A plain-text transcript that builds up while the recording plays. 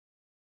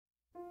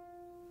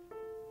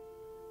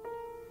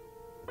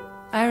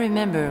I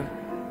remember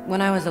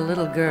when I was a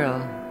little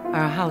girl,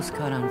 our house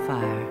caught on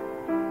fire.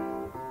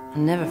 I'll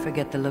never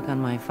forget the look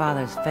on my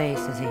father's face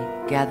as he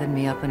gathered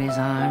me up in his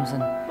arms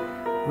and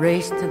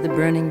raced to the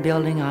burning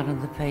building out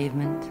on the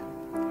pavement.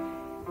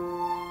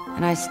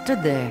 And I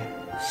stood there,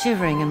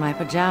 shivering in my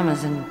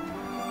pajamas, and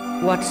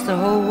watched the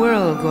whole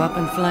world go up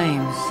in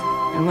flames.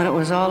 And when it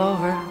was all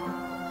over,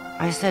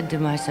 I said to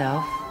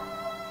myself,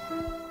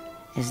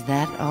 "Is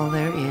that all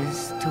there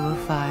is to a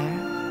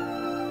fire?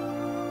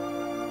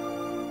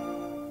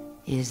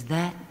 Is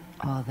that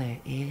all there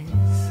is?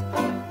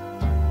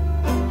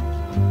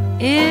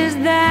 Is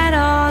that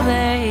all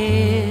there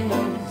is?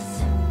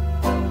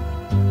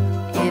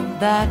 If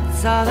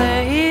that's all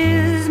there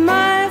is,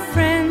 my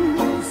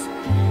friends,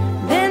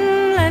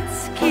 then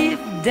let's keep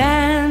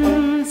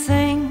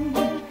dancing.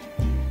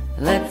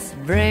 Let's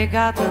break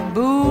out the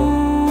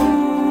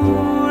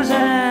booze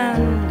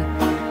and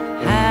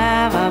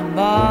have a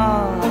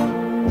ball.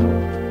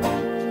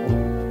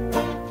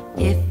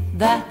 If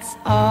that's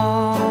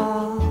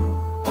all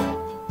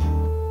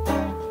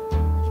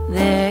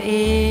there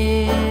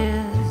is."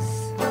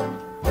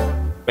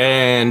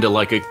 And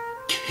like a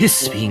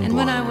kiss being And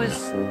when I blown,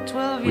 was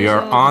 12 we years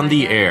are old, on my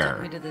the dad air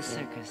took me to the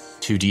circus.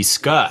 to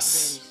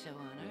discuss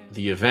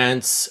the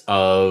events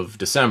of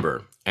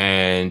December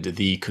and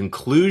the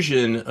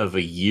conclusion of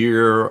a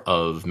year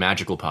of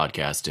magical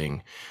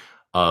podcasting,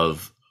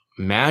 of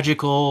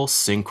magical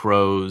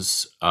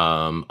synchros,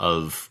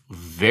 of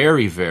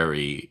very,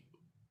 very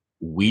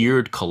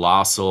weird,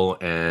 colossal,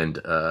 and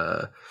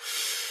I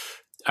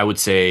would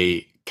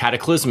say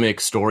cataclysmic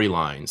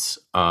storylines,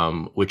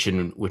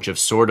 which have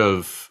sort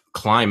of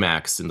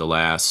climaxed in the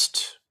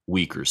last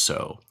week or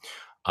so.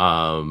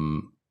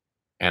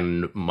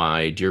 And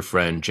my dear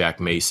friend Jack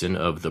Mason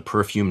of the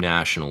Perfume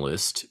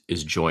Nationalist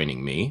is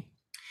joining me.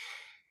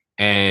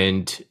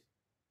 And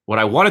what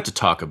I wanted to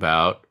talk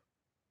about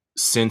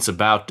since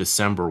about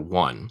December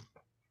 1,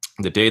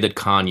 the day that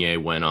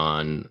Kanye went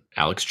on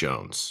Alex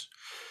Jones,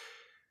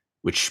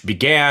 which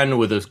began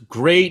with a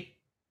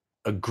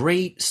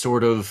great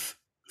sort of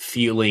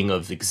feeling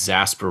of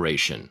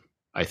exasperation,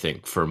 I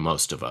think, for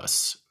most of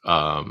us,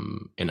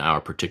 in our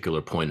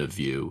particular point of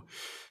view,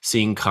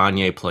 seeing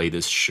Kanye play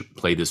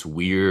this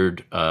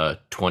weird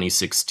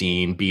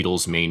 2016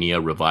 Beatles Mania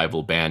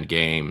revival band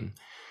game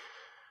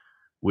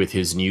with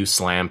his new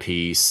slam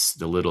piece,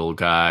 the little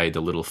guy,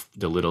 the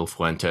little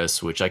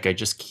Fuentes, which like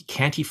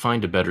can't he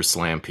find a better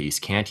slam piece?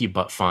 Can't he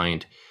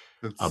find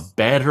a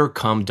better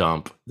cum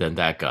dump than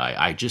that guy?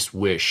 I just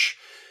wish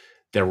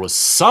there was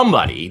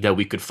somebody that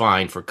we could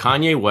find for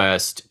Kanye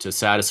West to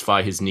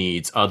satisfy his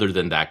needs other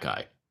than that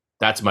guy.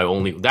 That's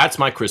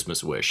my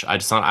Christmas wish.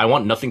 I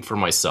want nothing for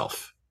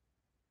myself.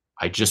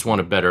 I just want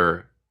a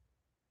better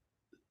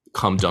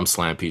cum dump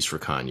slam piece for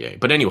Kanye.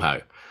 But anyhow,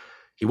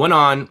 he went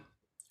on.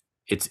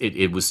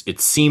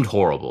 It seemed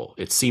horrible.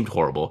 It seemed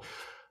horrible.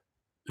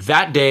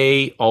 That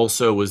day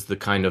also was the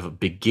kind of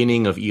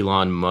beginning of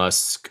Elon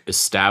Musk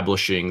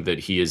establishing that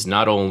he is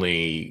not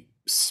only,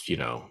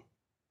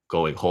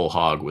 going whole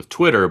hog with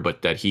Twitter,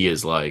 but that he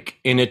is like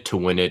in it to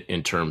win it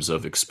in terms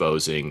of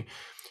exposing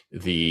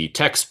the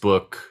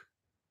textbook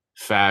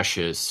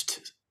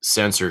fascist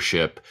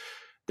censorship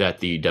that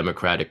the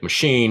Democratic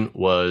machine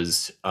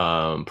was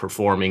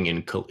performing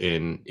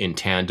in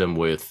tandem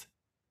with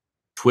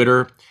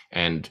Twitter,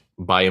 and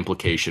by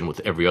implication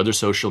with every other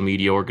social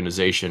media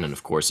organization, and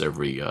of course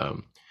every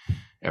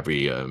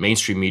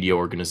mainstream media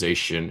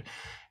organization,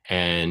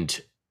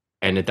 and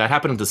that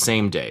happened on the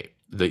same day.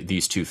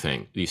 These two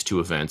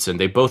events, and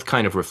they both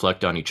kind of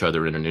reflect on each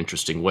other in an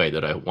interesting way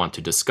that I want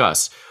to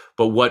discuss.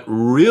 But what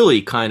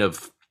really kind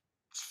of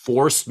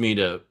forced me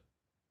to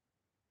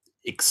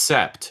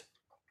accept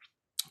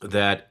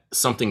that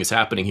something is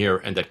happening here,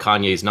 and that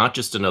Kanye is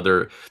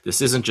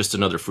this isn't just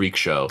another freak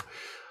show,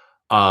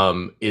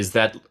 is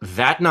that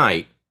that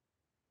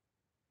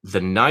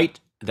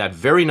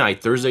very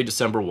night, Thursday,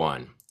 December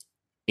 1,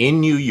 in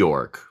New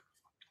York,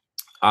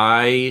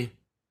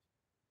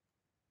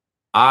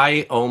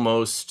 I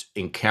almost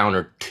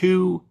encountered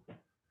two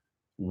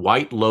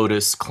White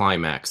Lotus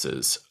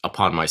climaxes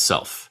upon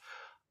myself.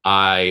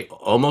 I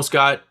almost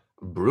got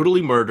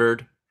brutally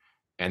murdered,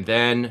 and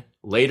then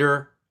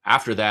later,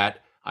 after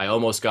that, I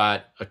almost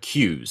got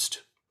accused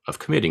of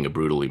committing a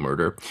brutal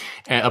murder.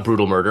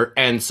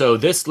 And so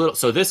this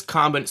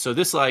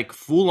like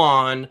full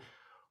on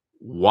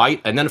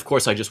white, and then of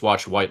course I just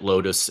watched White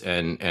Lotus,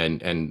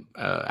 and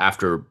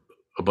after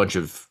a bunch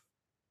of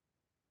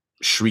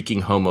shrieking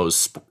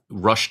homos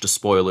rushed to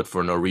spoil it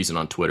for no reason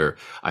on Twitter,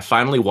 I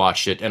finally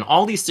watched it, and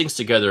all these things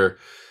together,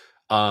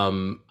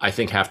 I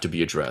think, have to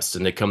be addressed,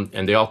 and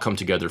they all come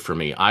together for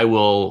me. I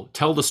will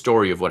tell the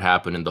story of what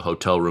happened in the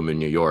hotel room in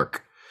New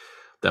York.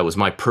 That was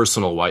my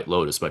personal White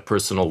Lotus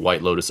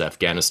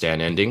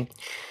Afghanistan ending.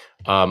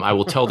 I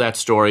will tell that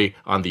story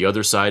on the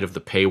other side of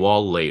the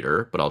paywall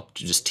later, but I'll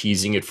just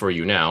teasing it for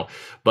you now.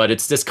 But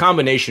it's this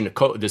combination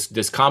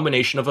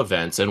of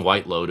events and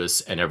White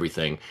Lotus and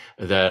everything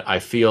that I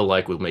feel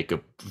like will make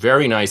a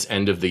very nice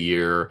end of the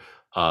year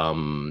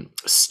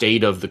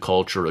state of the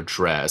culture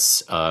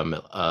address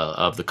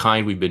of the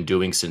kind we've been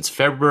doing since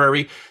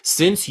February,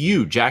 since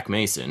you, Jack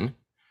Mason,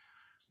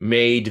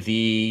 made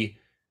the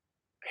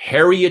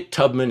Harriet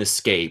Tubman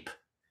escape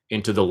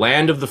into the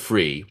land of the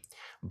free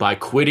by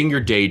quitting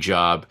your day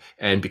job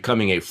and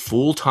becoming a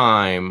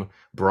full-time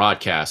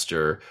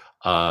broadcaster,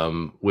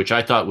 which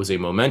I thought was a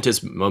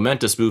momentous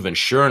move. And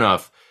sure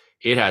enough,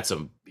 it had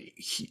some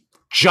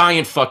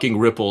giant fucking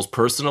ripples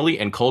personally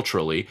and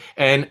culturally.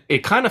 And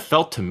it kind of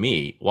felt to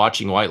me,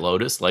 watching White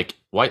Lotus, like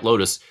White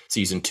Lotus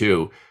season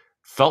 2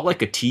 felt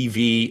like a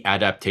TV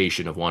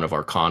adaptation of one of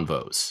our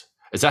convos.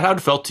 Is that how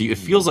it felt to you? It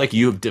feels like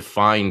you have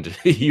defined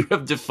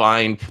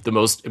the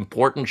most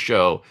important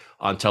show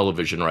on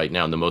television right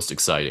now and the most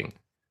exciting.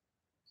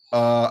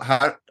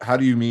 How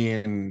do you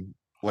mean?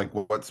 Like,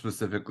 what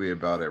specifically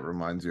about it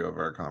reminds you of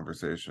our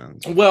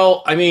conversations?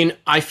 Well, I mean,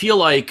 I feel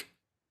like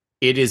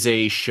it is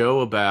a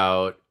show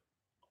about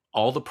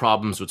all the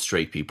problems with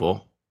straight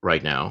people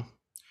right now.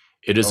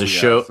 It is a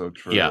show, so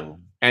true. yeah,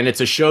 and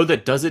it's a show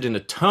that does it in a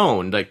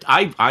tone like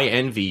I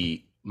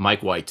envy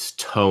Mike White's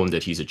tone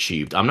that he's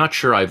achieved. I'm not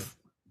sure I've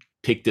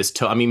picked this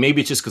tone. I mean,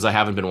 maybe it's just because I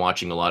haven't been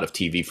watching a lot of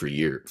TV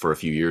for a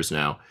few years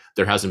now.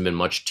 There hasn't been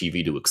much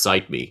TV to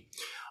excite me.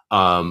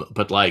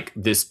 But like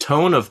this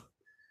tone of,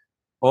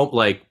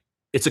 like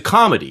it's a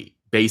comedy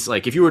base.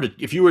 Like if you were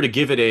to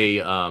give it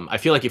a, I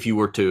feel like if you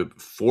were to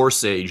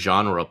force a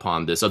genre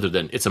upon this, other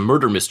than it's a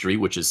murder mystery,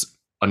 which is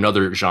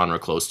another genre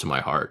close to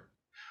my heart,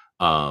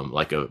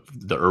 the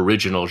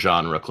original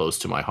genre close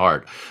to my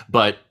heart,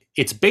 but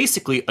it's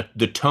basically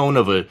the tone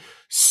of a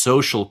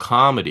social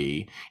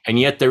comedy, and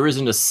yet there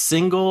isn't a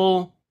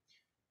single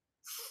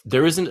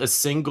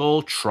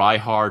try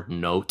hard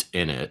note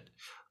in it.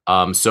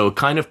 So it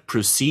kind of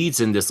proceeds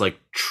in this like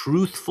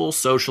truthful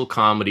social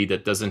comedy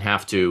that doesn't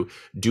have to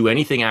do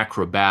anything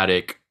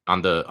acrobatic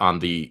on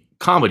the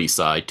comedy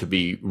side to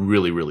be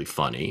really, really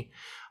funny.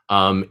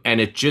 And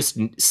it just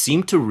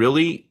seemed to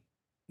really,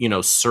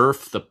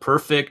 surf the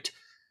perfect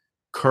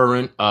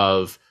current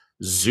of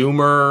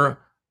Zoomer,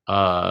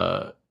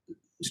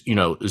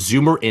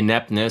 Zoomer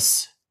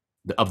ineptness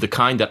of the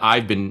kind that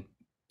I've been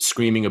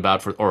screaming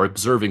about or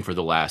observing for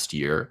the last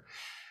year.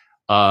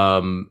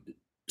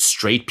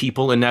 Straight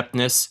people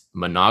ineptness,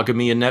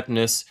 monogamy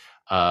ineptness,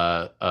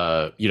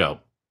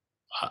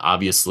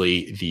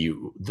 obviously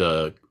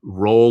the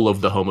role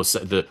of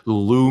the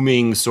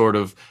looming sort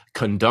of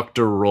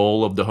conductor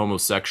role of the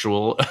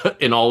homosexual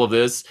in all of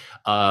this,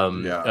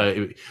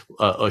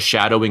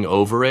 shadowing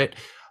over it.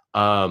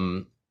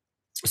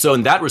 So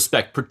in that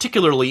respect,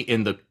 particularly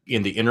in the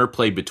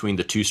interplay between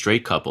the two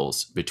straight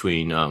couples,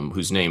 between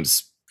whose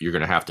names you're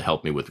going to have to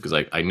help me with, because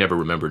I never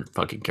remembered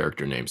fucking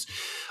character names.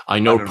 I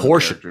know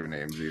Portia. Character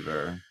names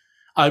either.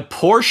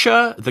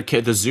 Portia, the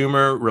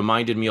Zoomer,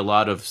 reminded me a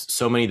lot of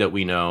so many that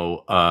we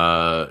know.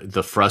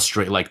 The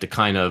the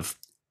kind of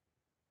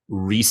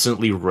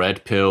recently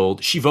red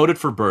pilled. She voted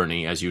for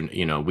Bernie, as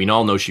we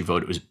all know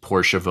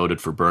Portia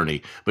voted for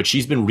Bernie, but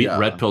she's been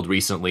red pilled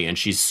recently, and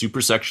she's super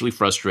sexually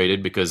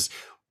frustrated because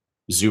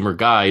Zoomer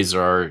guys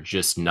are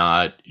just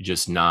not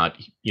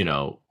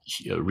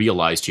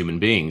realized human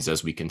beings,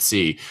 as we can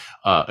see,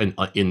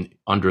 in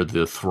under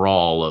the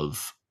thrall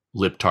of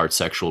libtard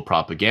sexual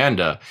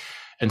propaganda.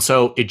 And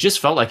so it just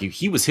felt like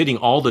he was hitting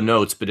all the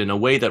notes, but in a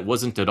way that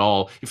wasn't at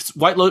all. If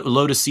White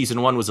Lotus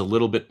season 1 was a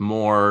little bit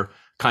more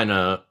kind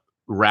of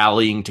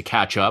rallying to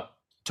catch up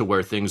to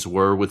where things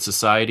were with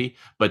society,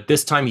 but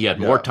this time he had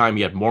more time,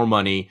 he had more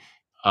money.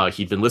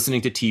 He'd been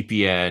listening to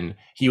TPN.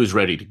 He was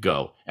ready to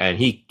go, and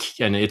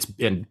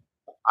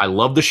I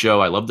love the show.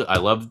 I love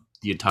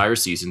the entire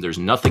season. There's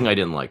nothing I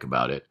didn't like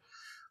about it.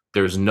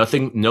 There's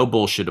no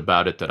bullshit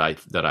about it that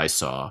I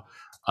saw.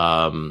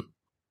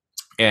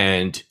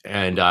 And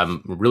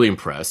I'm really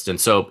impressed.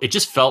 And so it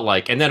just felt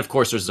like, and then of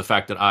course there's the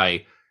fact that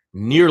I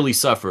nearly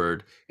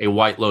suffered a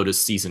White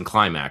Lotus season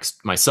climax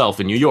myself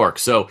in New York.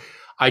 So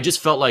I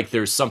just felt like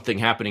there's something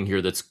happening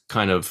here that's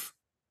kind of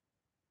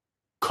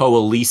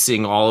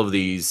coalescing all of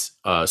these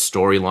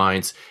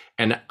storylines.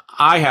 And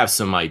I have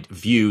some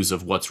views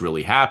of what's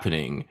really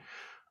happening.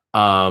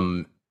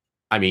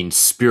 I mean,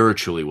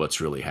 spiritually, what's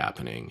really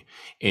happening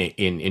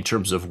in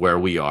terms of where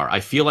we are. I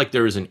feel like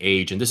there is an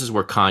age, and this is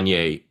where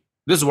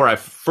I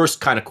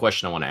first kind of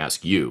question I want to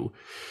ask you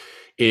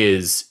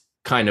is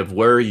kind of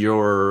where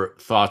your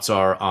thoughts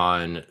are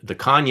on the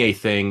Kanye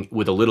thing,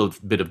 with a little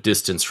bit of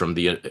distance from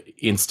the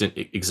instant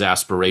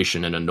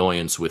exasperation and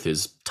annoyance with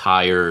his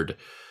tired,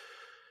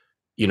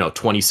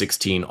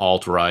 2016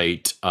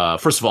 alt-right.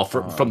 First of all,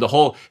 from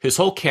his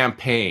whole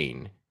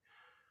campaign,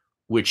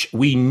 which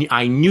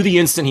I knew the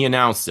instant he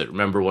announced it.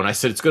 Remember when I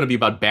said it's going to be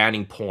about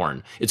banning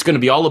porn? It's going to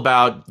be all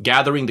about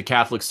gathering the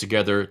Catholics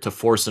together to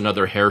force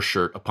another hair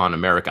shirt upon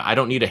America. I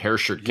don't need a hair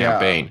shirt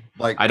campaign.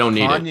 I don't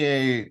need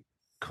it.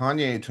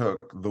 Kanye took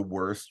the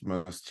worst,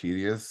 most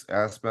tedious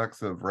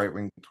aspects of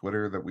right-wing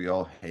Twitter that we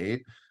all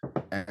hate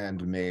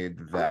and made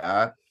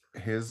that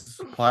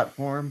his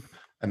platform.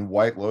 And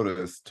White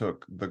Lotus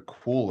took the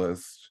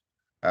coolest,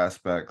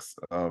 aspects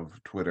of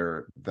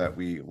Twitter that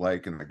we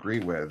like and agree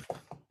with,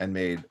 and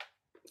made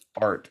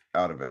art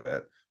out of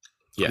it.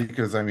 Yeah.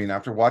 Because I mean,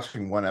 after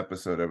watching one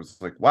episode, I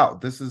was like, wow,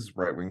 this is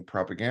right-wing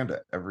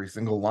propaganda, every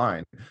single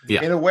line.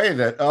 Yeah. In a way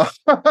that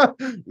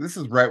this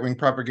is right-wing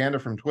propaganda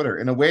from Twitter,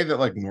 in a way that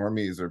like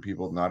normies or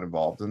people not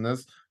involved in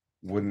this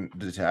wouldn't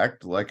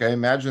detect. Like, I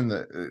imagine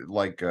that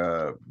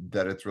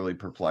that it's really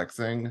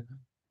perplexing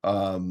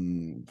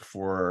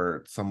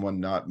for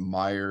someone not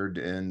mired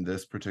in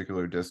this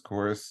particular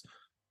discourse.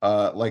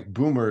 Like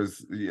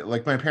boomers,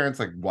 like my parents,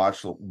 like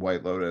watch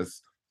White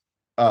Lotus.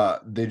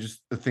 They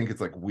just think it's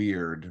like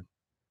weird.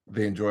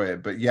 They enjoy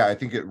it, but yeah, I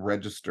think it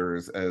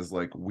registers as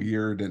like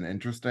weird and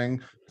interesting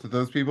to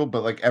those people.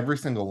 But like every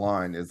single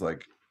line is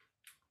like,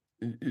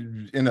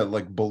 in a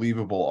like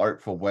believable,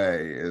 artful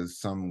way, is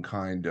some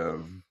kind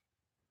of,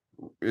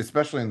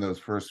 especially in those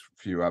first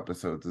few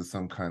episodes, is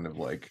some kind of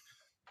like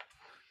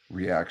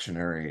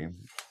reactionary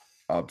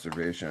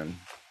observation.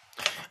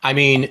 I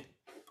mean,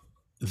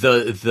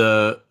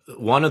 the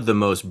one of the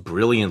most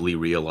brilliantly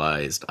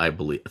realized, I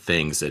believe,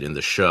 things that in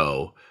the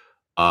show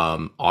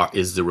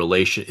is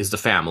the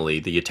family,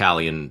 the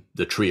Italian,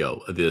 the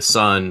trio, the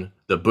son,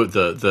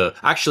 the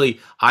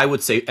actually, I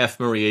would say F.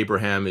 Murray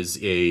Abraham is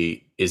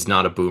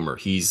not a boomer.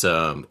 He's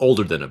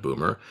older than a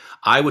boomer.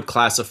 I would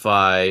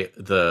classify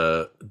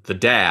the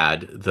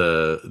dad,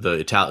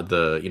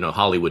 the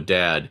Hollywood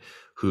dad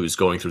who's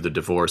going through the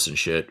divorce and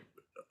shit.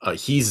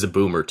 He's a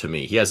boomer to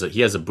me. He has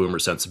a boomer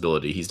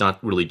sensibility. He's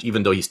not really,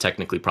 even though he's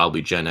technically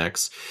probably Gen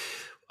X.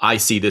 I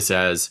see this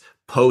as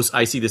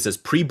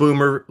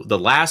pre-boomer, the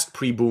last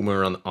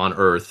pre-boomer on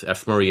Earth,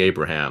 F. Murray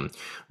Abraham,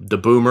 the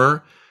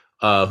boomer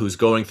who's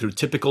going through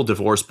typical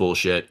divorce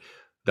bullshit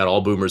that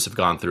all boomers have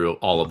gone through,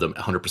 all of them,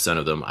 100%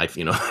 of them,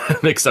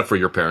 except for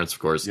your parents, of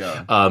course.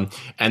 Yeah.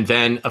 And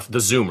then the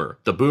Zoomer,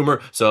 the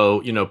boomer.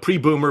 So,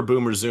 pre-boomer,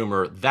 boomer,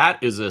 Zoomer.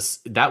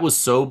 That was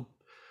so,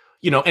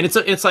 and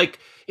it's like,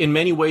 in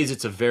many ways,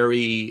 it's a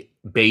very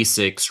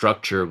basic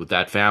structure with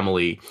that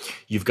family.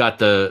 You've got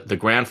the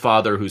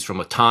grandfather who's from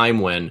a time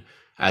when,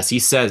 as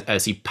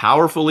he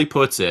powerfully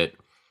puts it,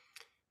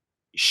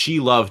 she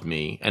loved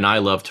me and I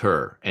loved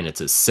her, and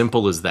it's as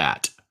simple as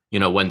that.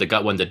 When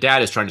the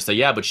dad is trying to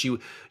say,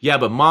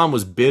 but mom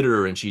was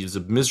bitter and she's a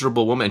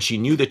miserable woman and she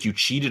knew that you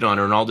cheated on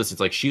her and all this. It's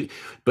like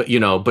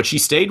but she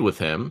stayed with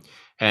him.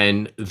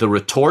 And the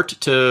retort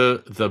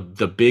to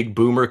the big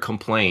boomer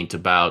complaint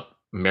about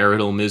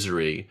marital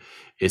misery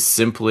is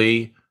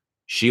simply,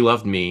 she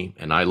loved me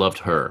and I loved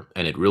her.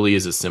 And it really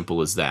is as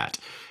simple as that.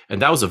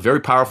 And that was a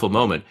very powerful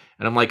moment.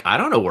 And I'm like, I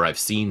don't know where I've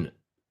seen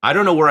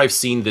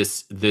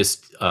this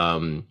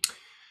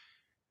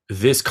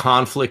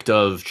conflict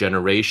of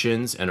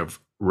generations and of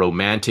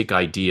romantic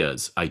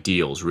ideals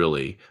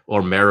really,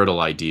 or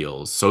marital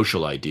ideals,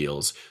 social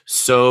ideals,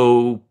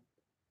 so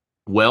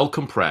well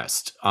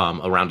compressed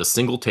around a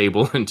single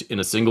table and in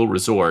a single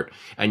resort.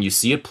 And you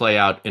see it play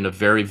out in a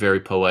very, very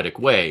poetic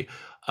way.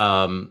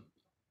 Without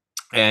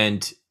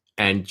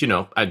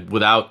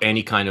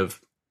any kind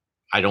of,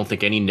 I don't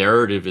think any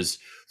narrative is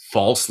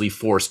falsely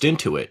forced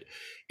into it.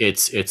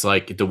 It's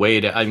like the way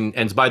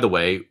and by the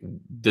way,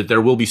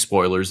 there will be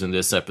spoilers in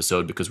this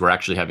episode because we're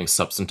actually having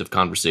substantive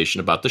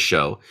conversation about the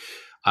show.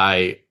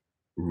 I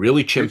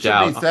really chimped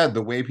out. It should be said,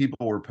 the way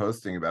people were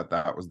posting about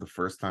that was the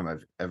first time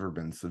I've ever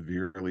been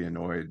severely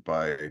annoyed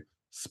by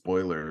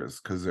spoilers,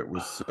 because it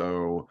was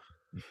so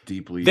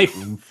deeply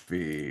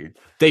oofy.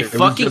 It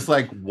was just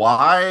like,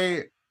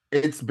 why?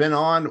 It's been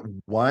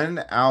on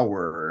 1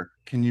 hour.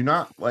 Can you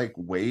not like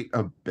wait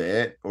a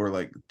bit, or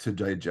like to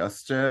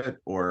digest it,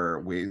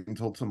 or wait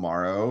until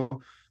tomorrow?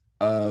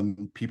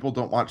 People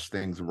don't watch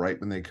things right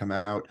when they come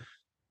out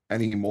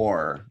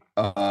anymore.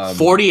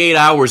 48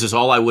 hours is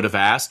all I would have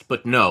asked,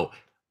 but no.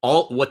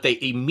 What they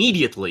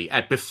immediately,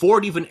 before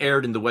it even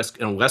aired in the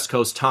West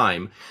Coast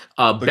time,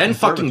 Ben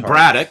fucking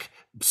Braddock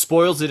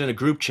spoils it in a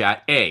group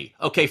chat.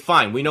 Okay,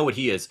 fine, we know what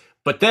he is.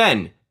 But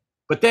then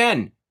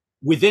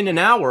within an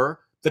hour,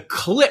 the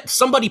clip,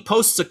 somebody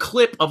posts a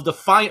clip of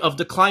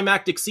the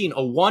climactic scene,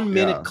 a 1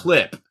 minute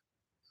clip,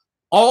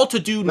 all to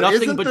do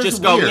nothing but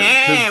just go,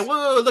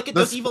 whoa, look at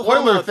this evil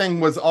spoiler homo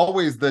thing was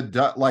always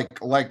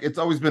like it's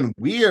always been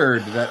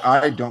weird that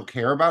I don't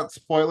care about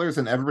spoilers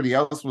and everybody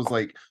else was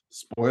like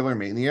spoiler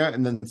mania,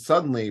 and then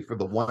suddenly, for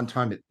the one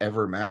time it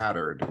ever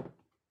mattered,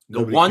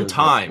 the one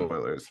time,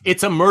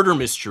 it's a murder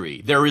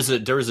mystery. There is a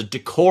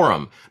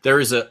decorum. There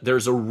is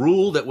a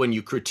rule that when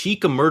you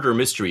critique a murder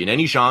mystery in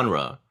any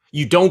genre,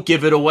 you don't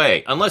give it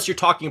away unless you're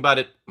talking about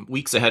it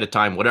weeks ahead of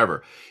time,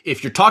 whatever.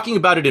 If you're talking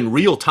about it in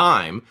real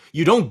time,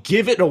 you don't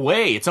give it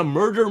away. It's a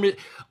murder.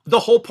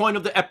 The whole point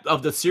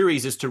of the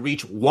series is to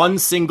reach one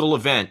single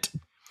event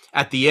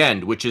at the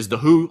end, which is the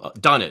who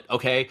done it.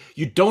 Okay,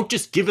 you don't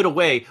just give it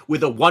away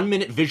with a 1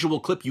 minute visual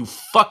clip. You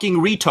fucking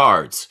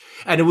retards.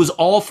 And it was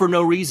all for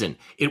no reason.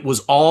 It was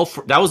all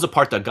for, that was the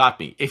part that got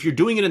me. If you're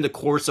doing it in the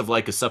course of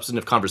like a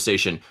substantive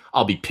conversation,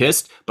 I'll be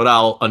pissed, but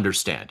I'll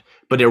understand.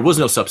 But there was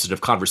no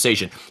substantive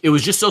conversation. It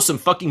was just so some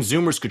fucking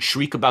Zoomers could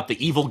shriek about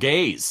the evil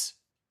gays.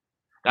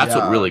 That's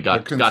what really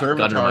got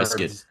under my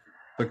skin.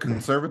 the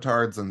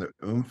conservatards and the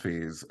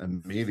oomfies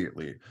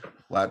immediately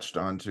latched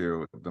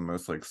onto the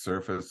most like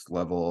surface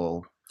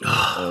level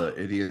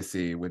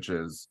idiocy, which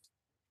is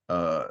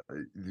uh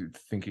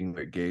thinking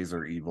that gays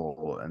are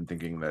evil and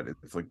thinking that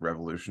it's like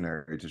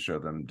revolutionary to show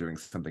them doing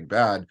something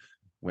bad,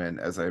 when,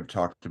 as I've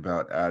talked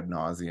about ad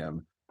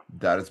nauseum,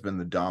 that has been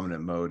the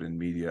dominant mode in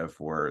media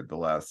for the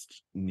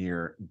last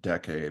near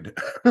decade.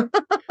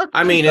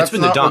 I mean, it's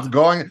been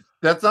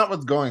That's not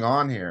what's going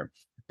on here.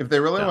 If they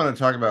really No. want to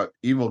talk about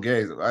evil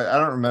gays, I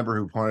don't remember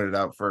who pointed it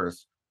out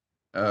first.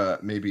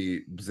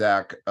 Maybe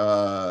Zach.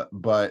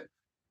 But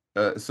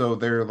so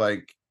they're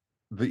like,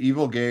 the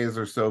evil gays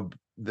are so,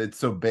 it's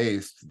so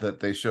based that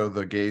they show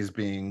the gays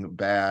being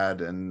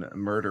bad and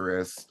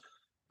murderous.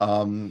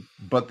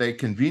 But they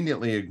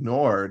conveniently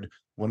ignored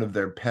one of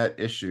their pet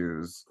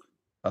issues,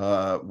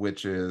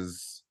 which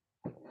is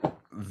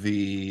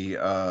the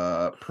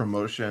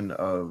promotion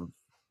of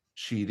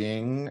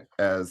cheating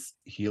as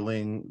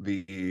healing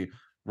the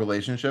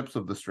relationships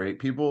of the straight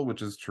people,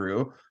 which is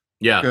true.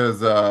 Yeah. Because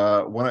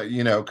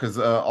because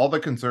all the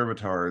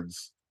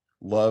conservatards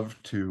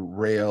love to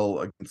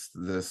rail against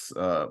this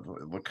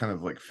kind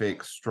of like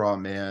fake straw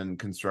man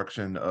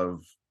construction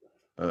of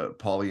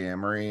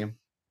polyamory,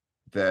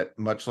 that,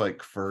 much like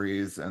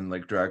furries and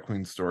like drag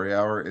queen story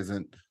hour,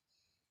 isn't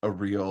a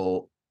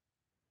real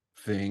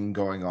thing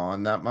going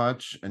on that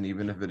much. And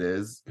even if it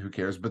is, who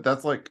cares? But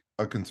that's like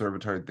a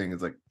conservatard thing.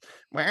 Is like,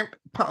 why aren't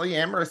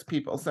polyamorous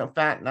people so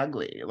fat and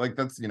ugly? Like,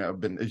 that's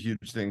been a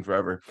huge thing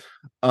forever.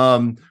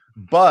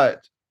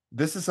 But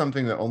this is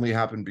something that only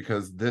happened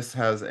because this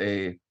has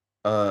a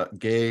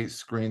gay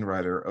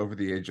screenwriter over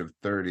the age of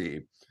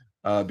 30,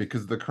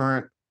 because the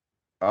current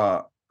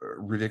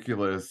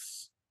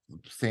ridiculous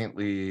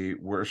saintly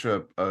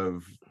worship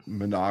of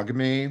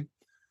monogamy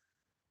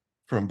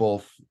from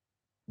both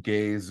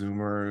gay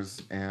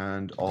zoomers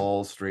and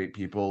all straight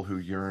people who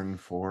yearn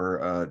for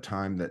a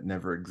time that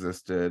never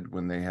existed,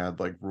 when they had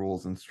like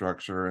rules and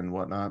structure and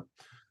whatnot.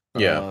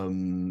 Yeah.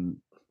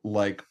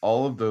 Like,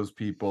 all of those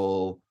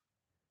people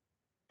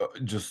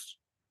just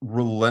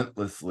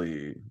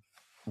relentlessly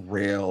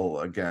rail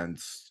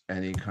against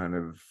any kind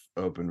of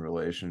open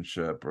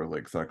relationship or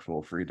like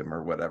sexual freedom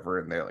or whatever,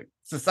 and they're like,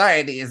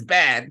 society is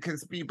bad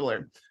because people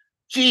are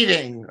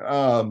cheating,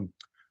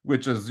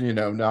 which is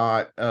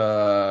not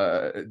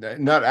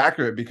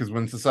accurate, because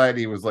when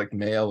society was like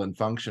male and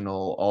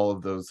functional, all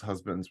of those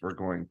husbands were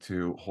going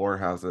to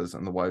whorehouses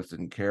and the wives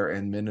didn't care,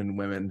 and men and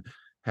women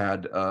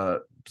had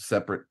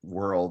separate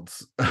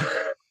worlds.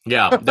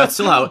 Yeah, that's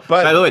still how.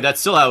 But by the way, that's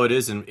still how it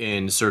is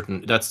in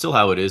certain. That's still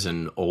how it is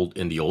in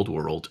the old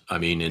world. I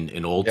mean, in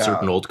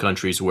certain old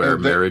countries where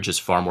marriage is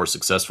far more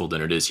successful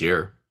than it is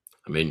here.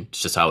 I mean,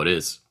 it's just how it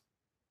is.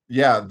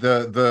 Yeah,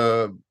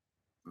 the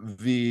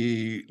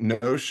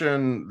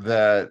notion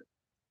that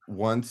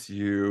once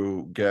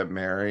you get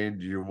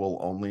married, you will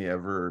only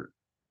ever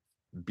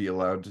be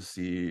allowed to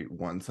see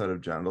one set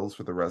of genitals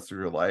for the rest of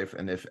your life,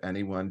 and if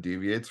anyone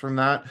deviates from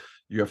that,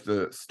 you have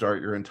to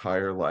start your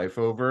entire life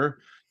over,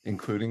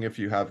 including if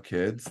you have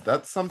kids.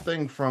 That's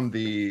something from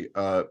the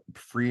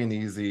free and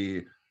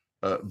easy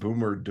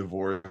boomer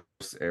divorce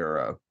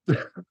era.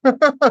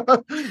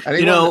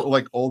 Anyone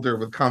like older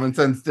with common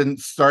sense didn't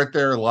start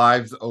their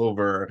lives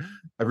over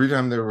every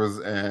time there was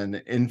an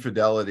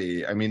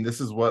infidelity. I mean, this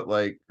is what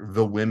like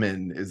The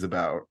Women is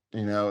about.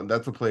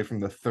 That's a play from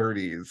the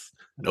 30s.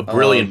 A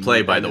brilliant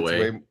play, by the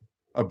way.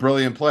 A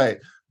brilliant play.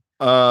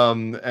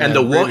 And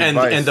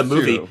the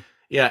movie. Too.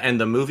 Yeah,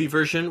 and the movie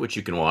version, which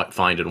you can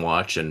find and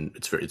watch, and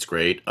it's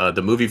great.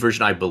 The movie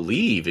version, I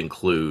believe,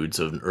 includes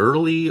an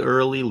early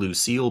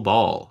Lucille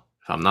Ball.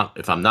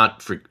 If I'm not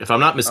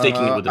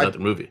mistaking it with another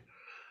movie.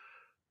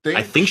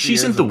 I think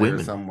she's in The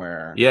Women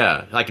somewhere.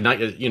 Yeah, like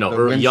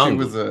young.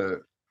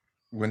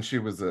 When she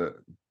was a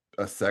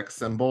sex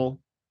symbol.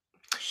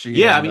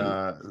 She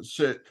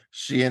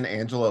and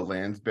Angela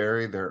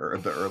Lansbury,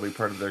 the early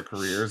part of their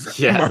careers,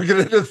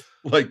 marketed as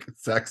like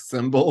sex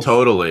symbols.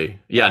 Totally.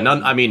 Yeah.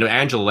 I mean,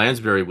 Angela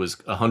Lansbury was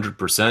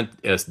 100%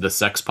 as the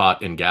sex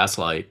pot in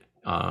Gaslight.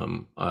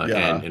 And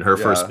in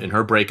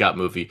her breakout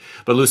movie,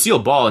 but Lucille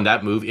Ball in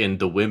that movie, in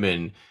The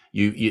Women,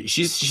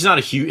 she's not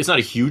it's not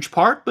a huge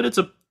part, but it's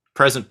a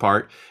present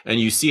part, and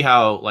you see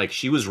how like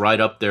she was right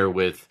up there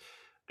with,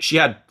 she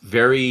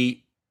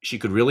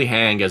could really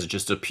hang as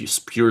just a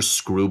pure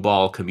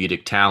screwball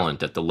comedic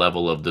talent at the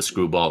level of the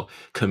screwball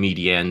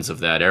comedians of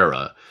that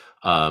era.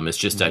 It's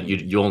just that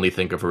you only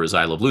think of her as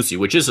I Love Lucy,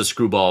 which is a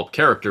screwball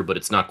character, but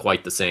it's not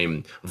quite the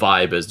same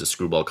vibe as the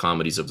screwball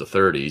comedies of the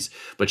 30s.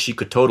 But she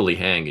could totally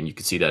hang, and you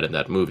could see that in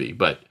that movie.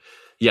 But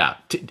yeah,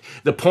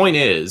 the point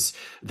is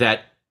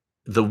that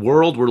the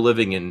world we're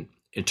living in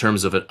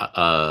terms of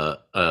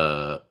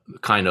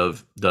kind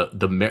of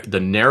the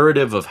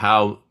narrative of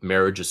how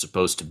marriage is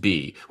supposed to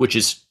be, which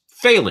is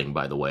failing,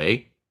 by the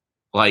way.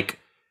 Like,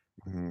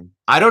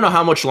 I don't know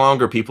how much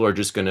longer people are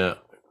just gonna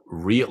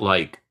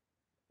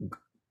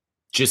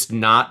just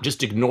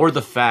ignore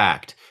the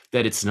fact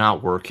that it's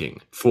not working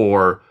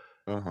for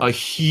a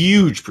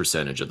huge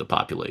percentage of the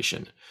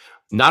population.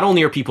 not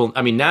only are people,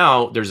 I mean,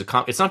 now there's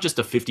it's not just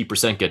a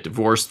 50% get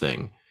divorced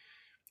thing.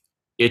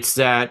 It's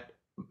that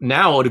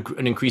now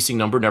an increasing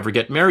number never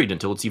get married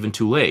until it's even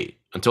too late,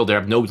 until they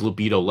have no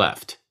libido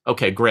left.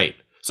 Okay, great.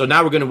 So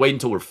now we're going to wait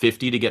until we're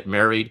 50 to get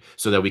married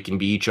so that we can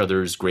be each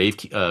other's grave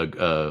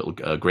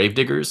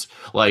diggers.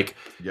 Like,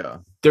 Yeah.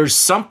 There's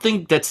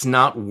something that's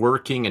not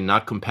working and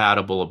not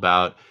compatible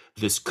about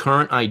this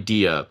current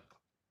idea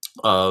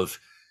of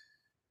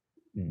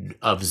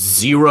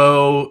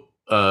zero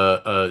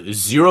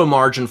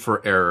margin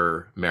for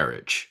error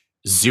marriage.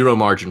 Zero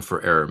margin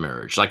for error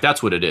marriage. Like,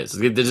 that's what it is.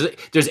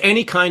 There's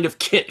any kind of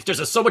kiss. If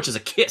there's so much as a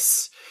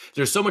kiss,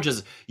 there's so much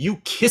as you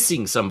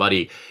kissing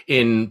somebody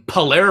in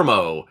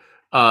Palermo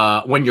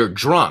when you're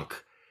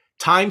drunk.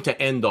 Time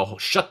to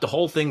shut the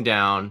whole thing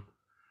down.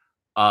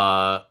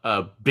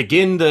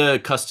 Begin the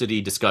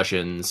custody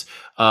discussions.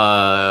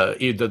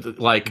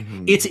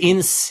 It's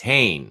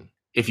insane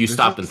if you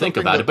stop and think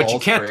about it, but you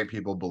can't. Straight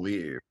people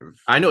believe.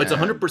 I know it's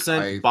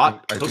 100%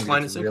 bought. I think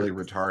it's really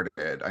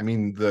retarded. I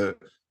mean, the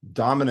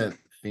dominant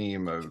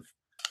theme of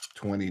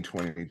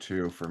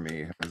 2022 for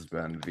me has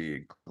been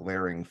the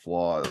glaring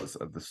flaws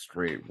of the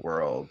straight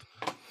world,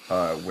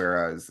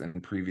 whereas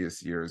in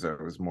previous years I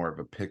was more of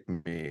a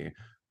pick-me,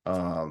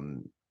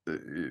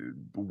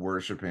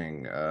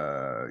 worshiping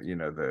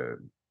the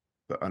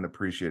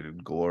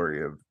unappreciated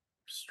glory of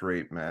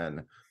straight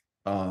men.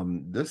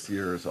 This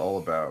year is all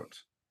about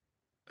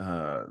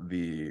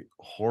the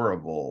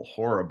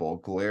horrible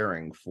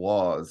glaring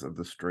flaws of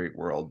the straight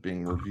world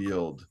being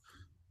revealed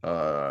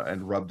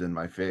and rubbed in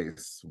my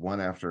face one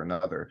after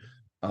another.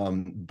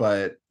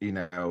 But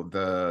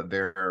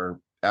their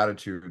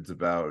attitudes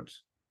about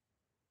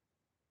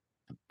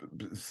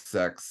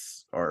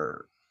sex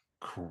are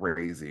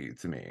crazy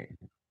to me.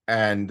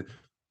 And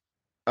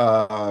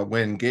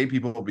when gay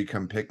people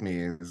become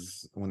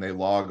pick-me's, when they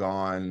log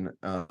on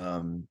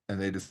and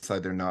they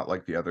decide they're not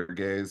like the other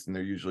gays, and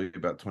they're usually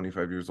about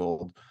 25 years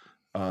old,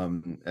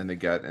 and they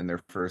get in their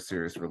first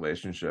serious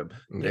relationship,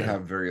 they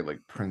have very like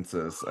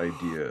princess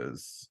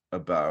ideas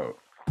about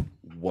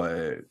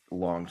what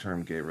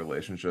long-term gay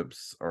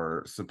relationships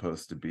are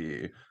supposed to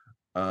be.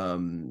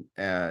 And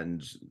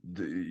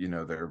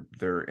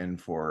they're in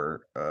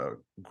for a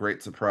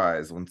great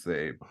surprise once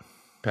they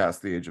pass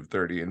the age of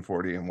 30 and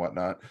 40 and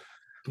whatnot.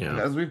 Yeah. And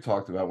as we've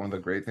talked about, one of the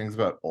great things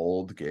about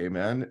old gay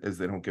men is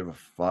they don't give a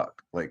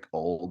fuck. Like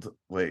old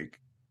gay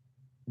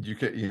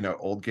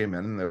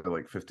men in their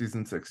like 50s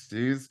and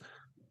 60s,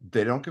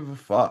 they don't give a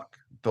fuck.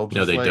 They'll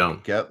just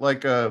don't get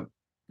like a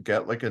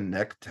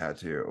neck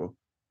tattoo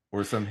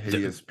or some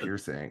hideous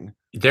piercing.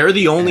 They're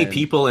the only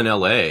people in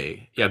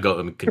LA. Yeah, go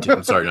continue.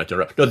 I'm sorry not to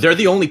interrupt. No, they're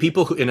the only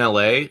people in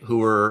LA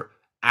who are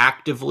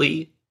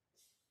actively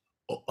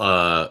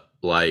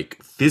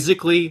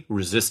physically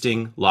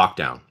resisting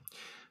lockdown.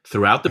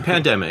 Throughout the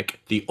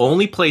pandemic, the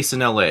only place in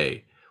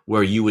LA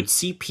where you would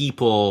see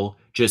people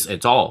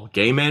it's all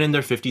gay men in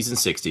their 50s and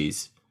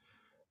 60s,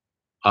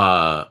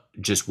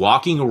 just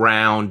walking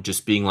around,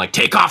 just being like,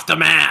 take off the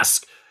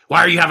mask.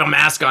 Why are you having a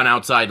mask on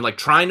outside? And like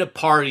trying to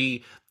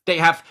party. They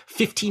have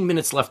 15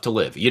 minutes left to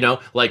live,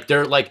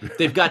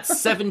 they've got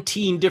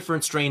 17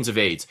 different strains of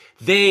AIDS.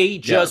 They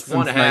just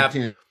want to have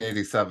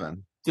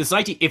 1987.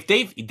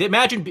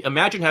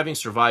 Imagine having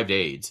survived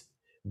AIDS,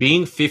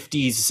 being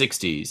 50s,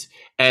 60s,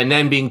 and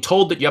then being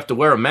told that you have to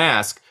wear a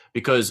mask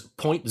because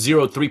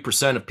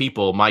 0.03% of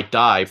people might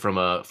die from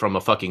a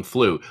fucking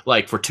flu.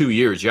 Like for 2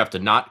 years, you have to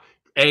not,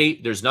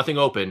 A, there's nothing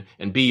open,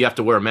 and B, you have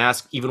to wear a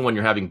mask even when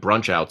you're having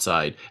brunch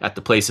outside at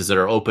the places that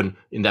are open.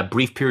 In that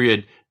brief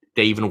period,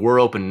 they even were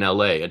open in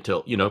LA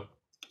until,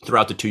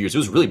 throughout the 2 years. It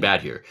was really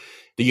bad here.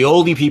 The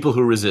only people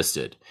who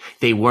resisted,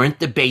 they weren't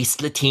the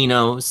based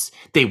Latinos.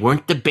 They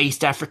weren't the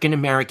based African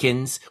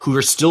Americans who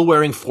are still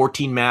wearing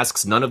 14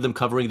 masks, none of them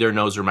covering their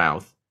nose or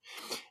mouth.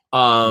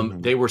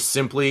 They were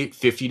simply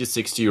 50 to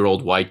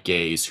 60-year-old white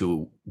gays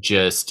who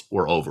just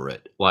were over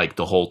it like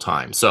the whole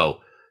time.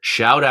 So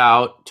shout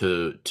out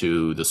to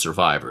the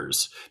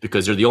survivors,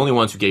 because they're the only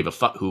ones who gave a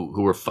fuck,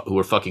 who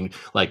were fucking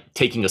like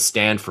taking a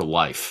stand for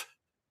life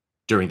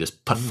during this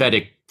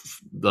pathetic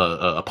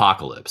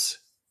apocalypse.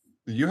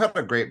 You have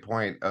a great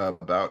point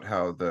about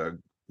how the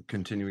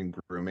continuing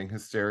grooming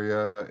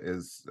hysteria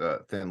is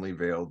thinly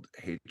veiled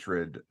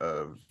hatred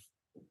of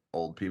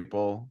old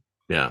people.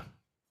 Yeah,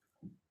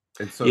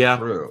 it's so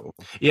true.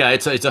 Yeah,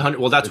 it's 100.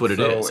 Well, that's what it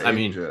is. Ageist. I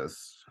mean,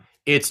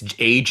 it's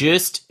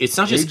ageist. It's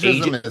not just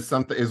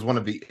ageism. Is one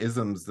of the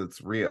isms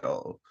that's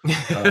real.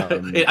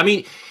 I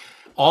mean,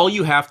 all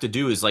you have to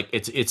do is like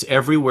it's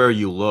everywhere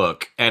you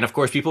look, and of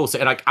course people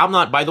say, like, I'm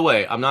not. By the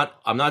way, I'm not.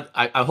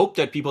 I hope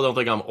that people don't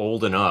think I'm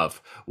old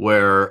enough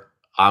where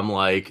I'm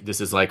like, this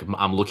is like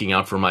I'm looking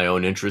out for my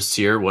own interests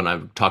here when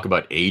I talk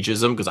about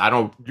ageism, because I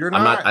don't. You're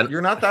not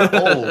that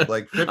old.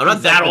 Like I'm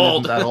not that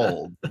old. That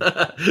old.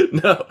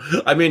 No,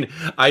 I mean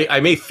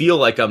I may feel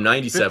like I'm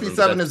 97.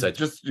 57 is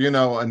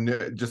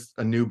just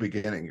a new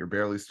beginning. You're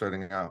barely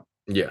starting out.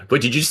 Yeah,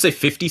 but did you just say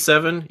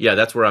 57? Yeah,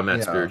 that's where I'm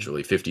at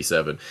spiritually,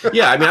 57.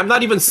 Yeah, I mean, I'm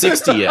not even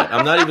 60 yet.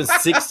 I'm not even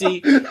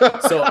 60,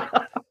 so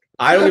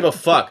I don't give a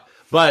fuck.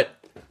 But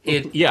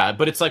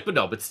but it's like, but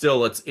no, but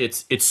still,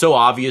 it's so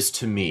obvious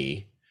to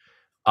me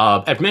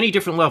at many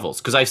different levels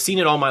because I've seen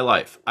it all my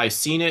life. I've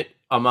seen it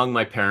among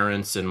my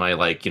parents and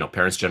my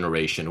parents'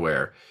 generation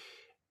where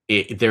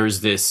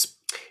there's this,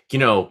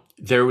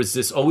 there was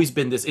this always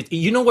been this.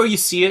 Where you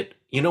see it.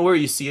 You know where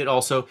you see it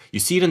also. You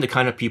see it in the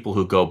kind of people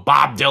who go,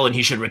 Bob Dylan,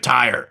 he should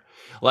retire.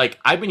 Like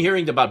I've been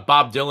hearing about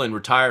Bob Dylan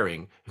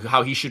retiring,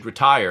 how he should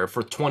retire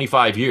for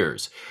 25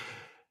 years.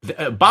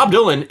 Bob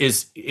Dylan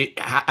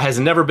has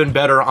never been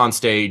better on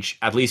stage,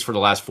 at least for the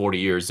last 40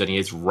 years, than he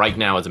is right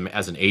now as an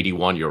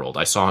 81-year-old.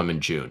 I saw him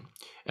in June,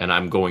 and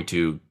I'm going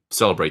to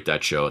celebrate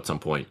that show at some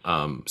point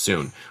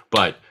soon.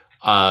 But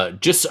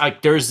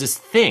there's this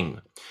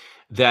thing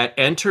that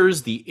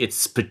enters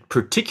it's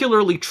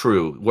particularly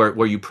true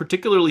where you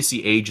particularly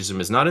see ageism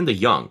is not in the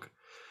young.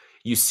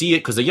 You see it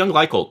because the young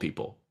like old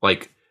people.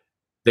 Like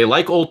they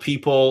like old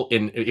people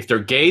if they're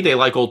gay, they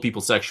like old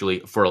people sexually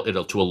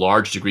to a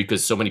large degree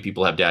because so many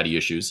people have daddy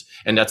issues,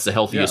 and that's the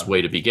healthiest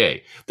way to be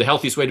gay. The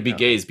healthiest way to be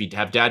gay is to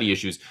have daddy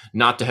issues,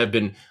 not to have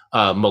been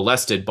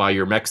molested by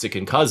your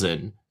Mexican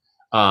cousin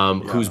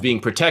who's being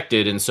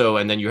protected, and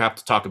then you have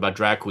to talk about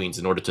drag queens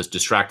in order to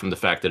distract from the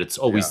fact that it's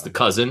always the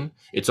cousin.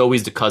 It's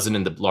always the cousin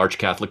in the large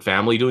Catholic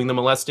family doing the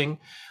molesting.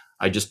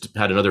 I just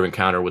had another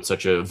encounter with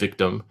such a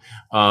victim.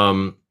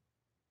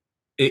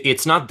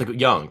 It's not the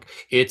young.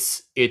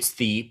 It's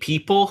the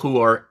people who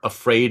are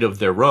afraid of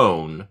their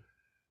own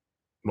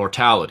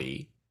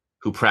mortality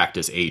who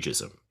practice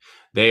ageism.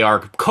 They are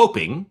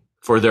coping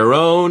for their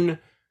own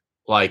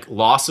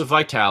loss of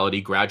vitality,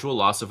 gradual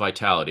loss of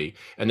vitality,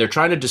 and they're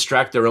trying to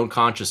distract their own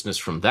consciousness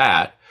from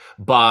that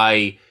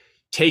by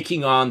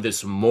taking on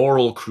this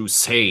moral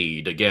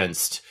crusade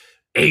against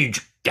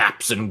age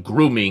gaps and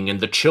grooming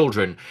and the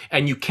children.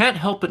 And you can't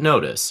help but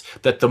notice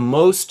that the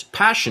most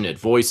passionate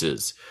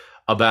voices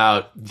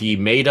about the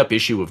made-up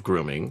issue of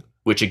grooming,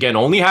 which again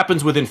only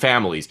happens within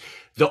families.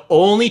 The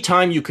only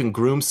time you can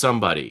groom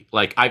somebody,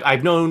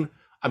 I've known,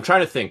 I'm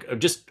trying to think,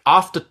 just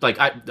off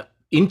the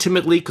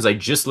intimately, because I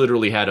just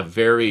literally had a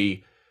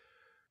very,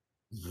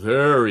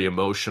 very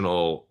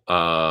emotional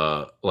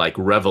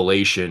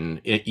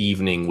revelation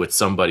evening with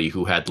somebody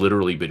who had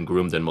literally been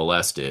groomed and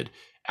molested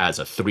as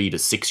a 3 to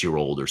 6 year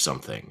old or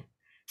something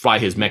by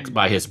his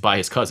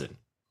cousin.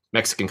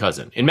 Mexican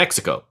cousin in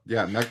Mexico.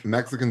 Yeah,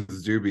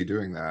 Mexicans do be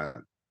doing that.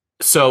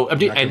 So I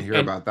can hear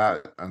about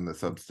that on the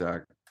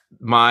Substack.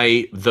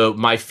 My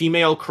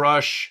female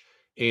crush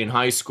in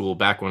high school,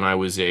 back when I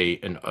was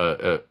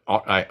I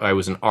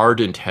was an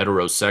ardent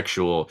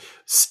heterosexual,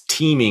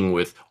 teeming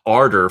with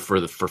ardor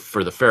for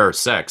the fair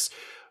sex.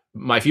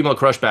 My female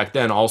crush back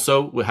then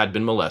also had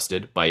been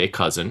molested by a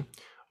cousin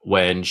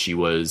when she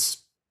was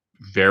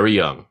very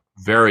young,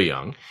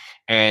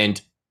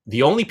 and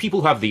the only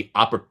people who have the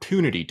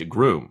opportunity to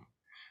groom,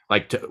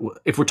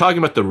 if we're talking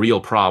about the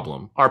real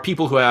problem, are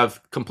people who have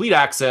complete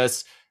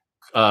access,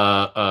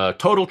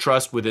 total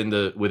trust within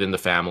the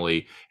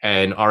family,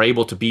 and are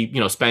able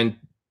to spend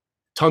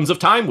tons of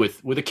time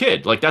with a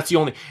kid. That's the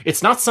only.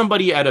 It's not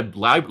somebody at a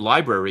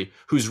library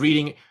who's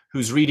reading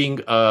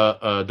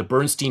the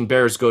Bernstein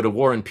Bears Go to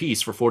War and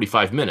Peace for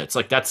 45 minutes.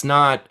 That's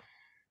not.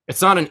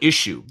 It's not an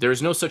issue.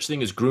 There's no such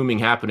thing as grooming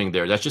happening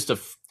there. That's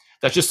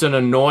just an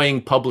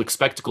annoying public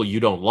spectacle you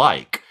don't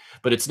like,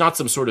 but it's not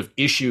some sort of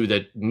issue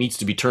that needs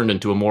to be turned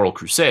into a moral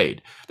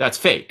crusade. That's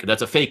fake.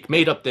 That's a fake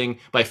made-up thing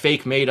by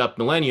fake made-up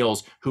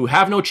millennials who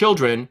have no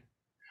children,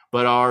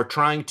 but are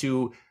trying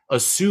to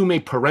assume a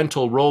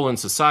parental role in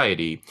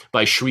society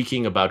by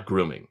shrieking about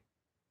grooming.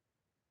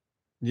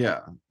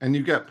 Yeah, and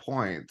you get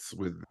points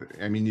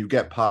you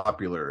get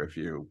popular if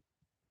you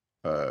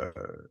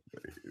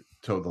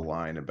toe the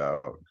line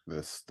about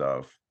this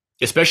stuff.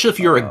 Especially if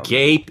you're a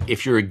gay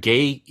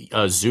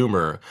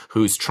Zoomer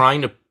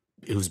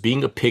who's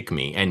being a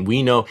pick-me, and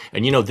we know,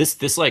 and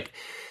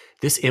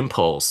this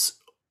impulse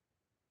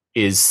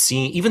is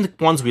seen, even the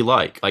ones we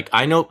like.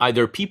 I know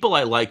there are people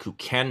I like who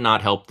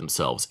cannot help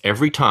themselves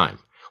every time.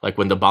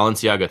 When the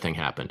Balenciaga thing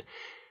happened,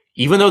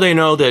 even though they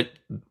know that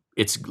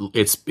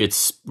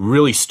it's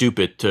really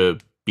stupid to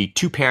be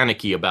too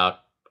panicky about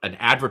an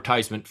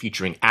advertisement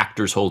featuring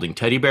actors holding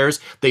teddy bears,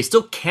 they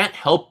still can't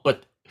help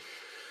but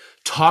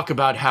talk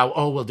about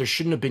how there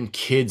shouldn't have been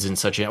kids in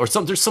such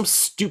there's some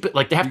stupid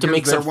they have to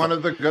make they're one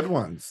of the good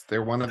ones.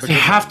 They're one of the. They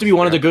have to be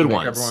one of the good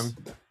ones.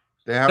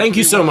 Thank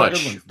you so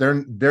much.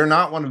 They're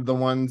not one of the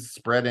ones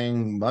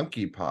spreading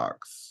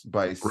monkeypox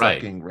by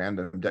sucking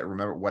random.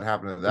 Remember what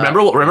happened to that?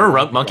 Remember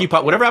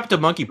monkeypox? Whatever happened to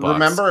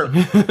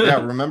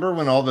monkeypox? Remember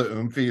when all the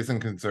oomfies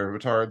and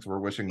conservatards were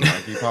wishing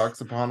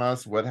monkeypox upon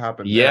us? What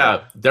happened?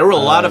 Yeah, there were a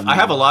lot of. I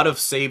have a lot of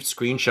saved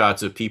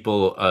screenshots of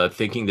people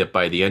thinking that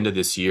by the end of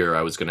this year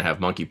I was going to have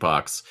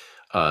monkeypox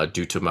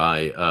due to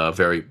my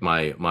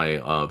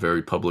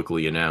very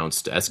publicly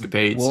announced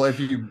escapades. Well, if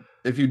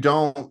you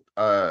don't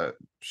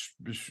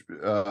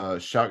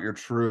shout your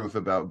truth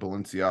about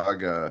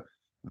Balenciaga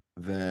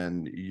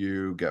then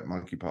you get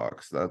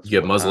monkeypox. That's You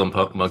get what Muslim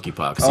happens.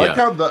 monkeypox. I like Yeah.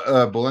 how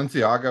the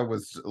Balenciaga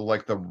was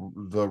like the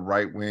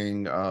right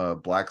wing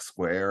black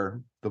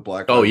square, the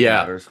Black Oh Lives yeah.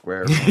 Matter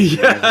square from a few years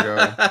ago.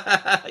 Yeah.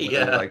 Where they're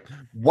Yeah. like,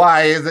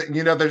 why is it?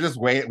 They're just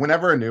wait.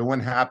 Whenever a new one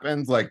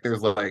happens, like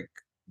there's like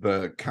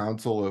the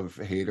council of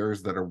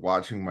haters that are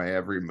watching my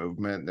every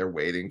movement. They're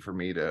waiting for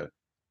me to.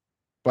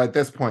 But at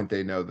this point,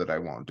 they know that I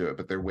won't do it.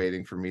 But they're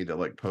waiting for me to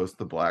like post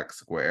the black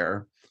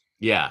square,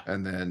 Yeah.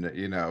 and then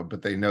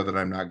but they know that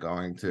I'm not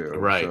going to.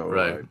 Right. So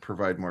Right. I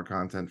provide more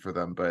content for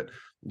them. But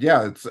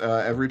yeah, it's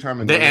every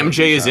time a The new one of MJ these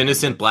is happens,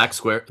 innocent, black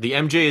square. The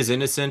MJ is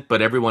innocent,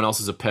 but everyone else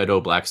is a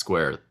pedo, black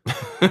square.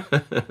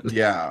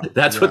 yeah,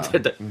 That's what.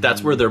 yeah,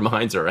 That's where their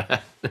minds are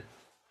at.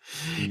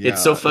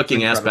 It's so yeah, it's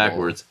fucking ass incredible.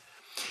 backwards.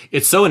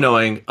 It's so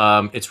annoying.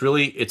 It's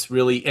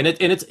really, and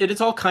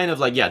it's all kind of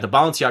like, yeah. The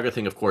Balenciaga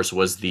thing, of course,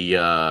 was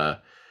the.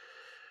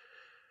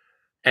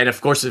 And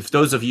of course, if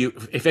those of you,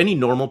 if any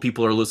normal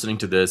people are listening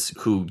to this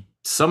who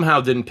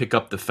somehow didn't pick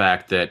up the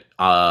fact that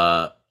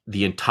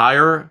the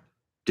entire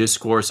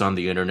discourse on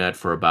the internet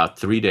for about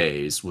 3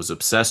 days was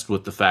obsessed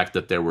with the fact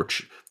that there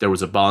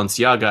was a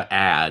Balenciaga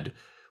ad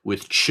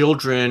with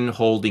children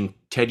holding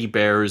teddy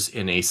bears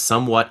in a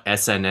somewhat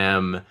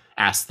S&M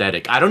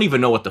aesthetic. I don't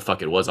even know what the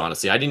fuck it was,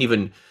 honestly. I don't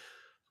even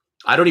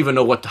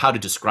know how to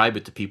describe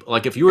it to people.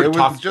 Like if you were It to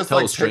was just tell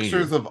a like stranger.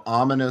 pictures of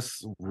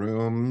ominous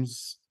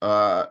rooms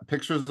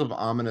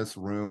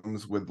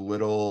with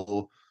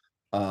little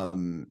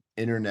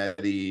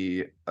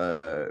internety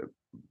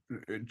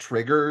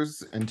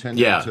triggers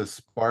Yeah.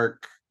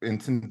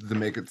 intended to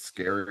make it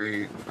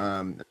scary,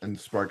 and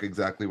spark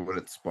exactly what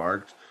it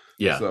sparked.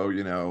 Yeah.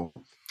 So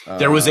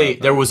there was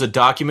a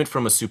document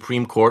from a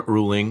Supreme Court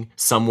ruling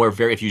somewhere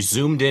if you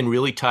zoomed in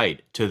really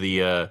tight to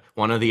the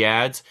one of the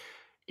ads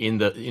in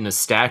a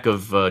stack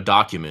of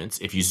documents,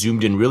 if you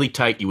zoomed in really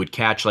tight, you would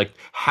catch like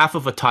half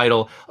of a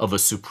title of a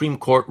Supreme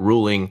Court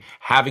ruling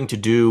having to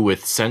do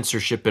with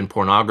censorship and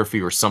pornography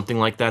or something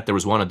like that. There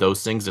was one of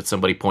those things that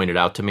somebody pointed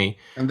out to me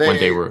and when they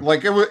they were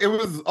like it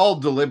was all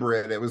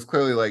deliberate. It was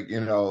clearly like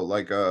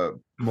like a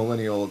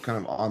millennial, kind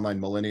of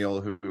online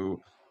millennial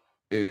who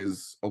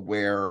is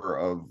aware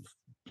of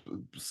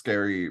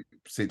scary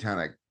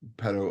satanic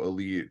pedo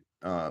elite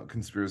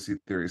conspiracy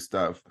theory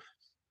stuff,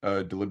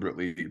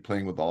 deliberately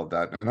playing with all of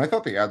that. And I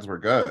thought the ads were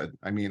good.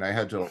 I mean, I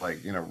had to like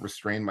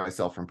restrain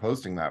myself from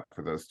posting that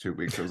for those 2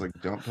 weeks. I was like,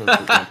 don't post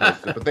it, don't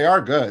post it. But they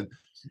are good.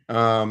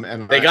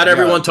 And they got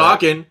everyone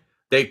talking.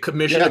 They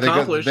mission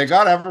accomplished. They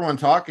got everyone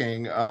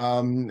talking.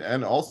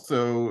 And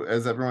also,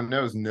 as everyone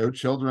knows, no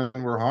children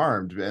were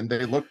harmed, and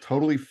they look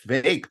totally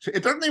fake.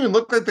 It doesn't even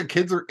look like the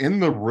kids are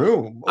in the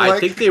room. I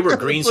think they were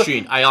green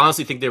screened. I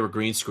honestly think they were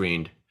green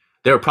screened.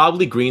 They were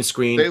probably green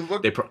screened. They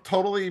look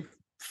totally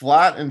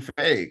flat and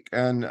fake.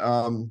 And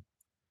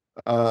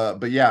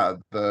but yeah,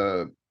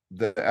 the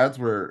ads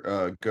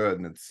were good,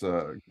 and it's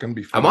gonna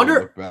be fun to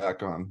look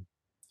back on.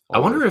 I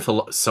wonder if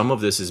some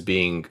of this is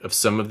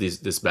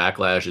this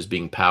backlash is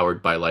being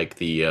powered by like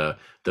the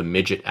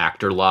midget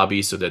actor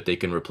lobby, so that they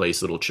can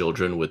replace little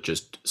children with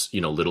just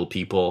little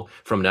people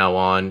from now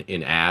on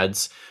in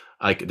ads.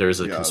 Like there's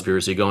a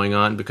conspiracy going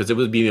on, because it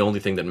would be the only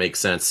thing that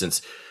makes sense,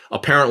 since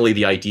apparently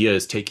the idea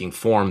is taking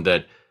form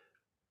that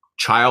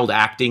child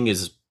acting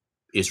is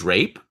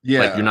rape. Yeah,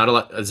 like you're not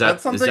allowed. Is that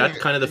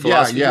kind of the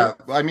philosophy? Yeah.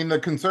 I mean, the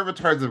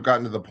conservatards have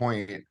gotten to the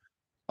point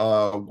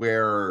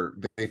where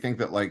they think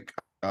that like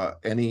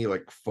any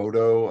like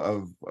photo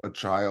of a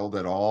child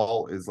at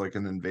all is like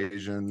an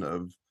invasion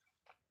of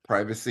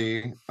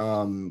privacy.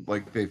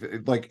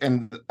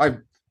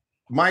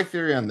 My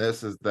theory on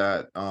this is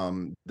that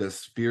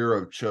this fear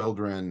of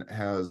children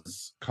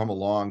has come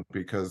along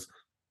because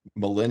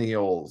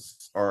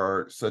millennials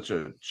are such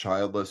a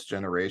childless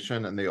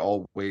generation, and they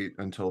all wait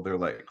until they're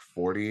like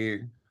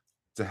 40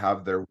 to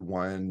have their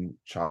one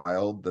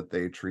child that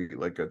they treat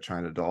like a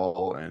China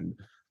doll, and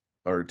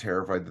are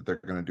terrified that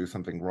they're going to do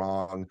something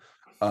wrong.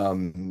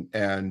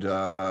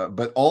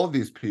 But all of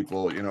these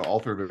people, all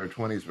through their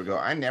 20s, would go,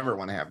 I never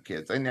want to have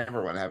kids. I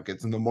never want to have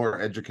kids. And the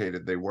more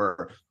educated they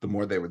were, the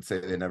more they would say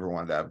they never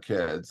wanted to have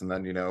kids. And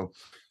then,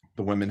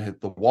 the women hit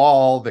the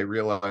wall. They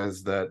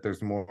realized that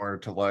there's more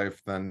to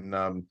life than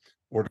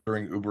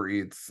ordering Uber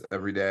Eats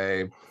every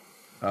day,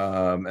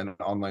 and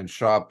online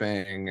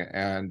shopping.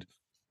 And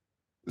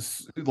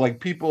like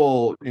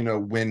people,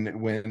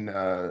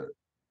 when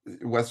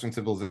Western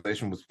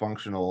civilization was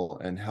functional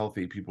and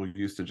healthy, people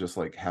used to just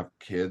like have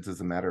kids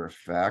as a matter of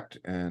fact,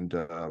 and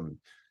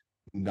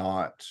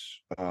not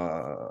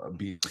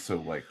be so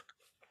like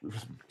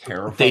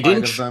terrified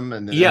of them,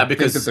 and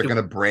because think that they're going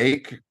to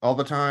break all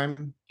the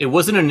time. It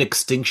wasn't an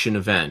extinction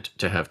event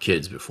to have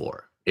kids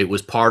before. It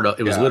was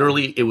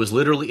literally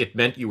it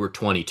meant you were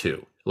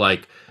 22.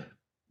 Like,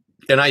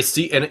 and I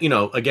see, and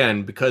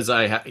again, because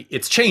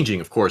it's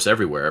changing, of course,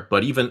 everywhere.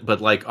 But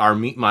like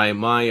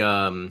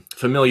my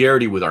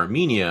familiarity with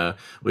Armenia,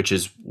 which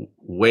is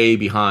way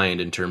behind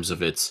in terms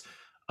of its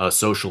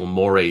social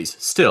mores,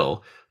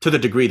 still, to the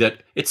degree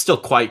that it's still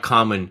quite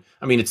common.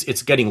 I mean,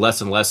 it's getting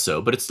less and less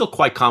so, but it's still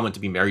quite common to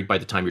be married by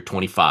the time you're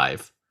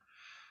 25.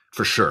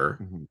 for sure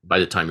Mhm. by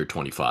the time you're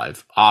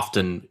 25.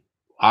 Often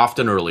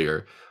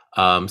earlier,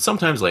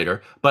 sometimes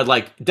later, but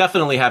like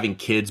definitely having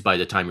kids by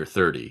the time you're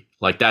 30.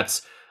 Like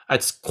that's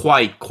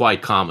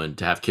quite common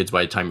to have kids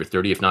by the time you're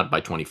 30, if not by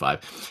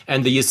 25.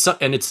 And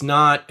it's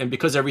not, and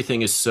because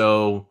everything is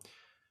so,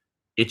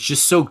 it's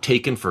just so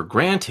taken for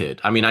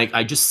granted. I mean,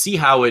 I just see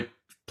how it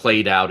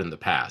played out in the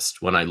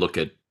past when I look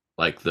at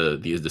like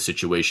the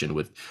situation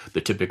with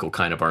the typical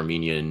kind of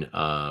Armenian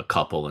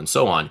couple and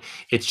so on.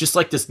 It's just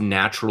like this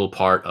natural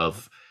part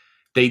of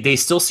they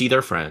still see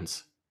their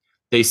friends.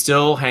 They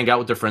still hang out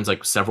with their friends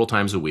like several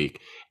times a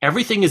week.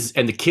 Everything is,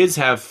 and the kids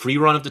have free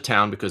run of the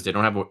town because they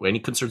don't have any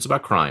concerns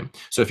about crime.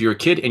 So if you're a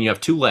kid and you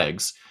have two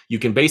legs, you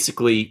can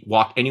basically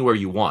walk anywhere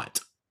you want.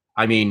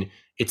 I mean,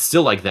 it's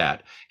still like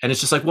that. And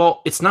it's just like,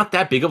 well, it's not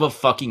that big of a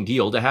fucking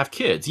deal to have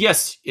kids.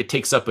 Yes, it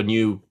takes up a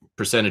new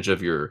percentage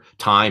of your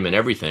time and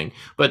everything,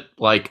 but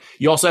like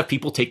you also have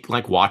people take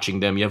like watching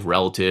them. You have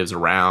relatives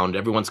around.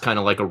 Everyone's kind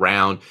of like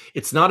around.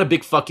 It's not a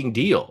big fucking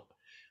deal.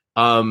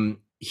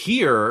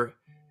 Here,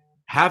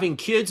 having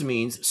kids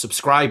means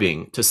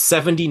subscribing to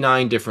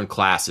 79 different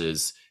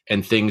classes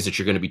and things that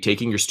you're going to be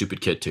taking your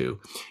stupid kid to.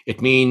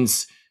 It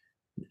means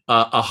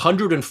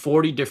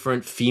 140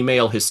 different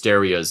female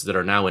hysterias that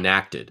are now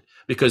enacted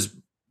because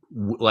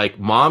like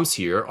moms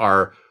here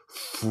are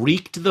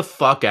freaked the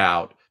fuck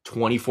out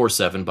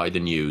 24/7 by the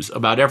news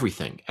about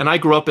everything. And I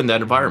grew up in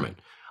that environment.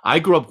 I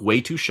grew up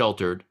way too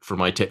sheltered for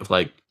my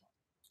like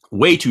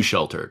way too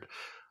sheltered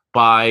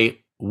by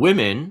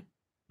women,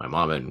 my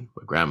mom and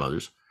my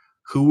grandmothers,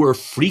 who were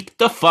freaked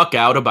the fuck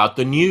out about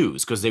the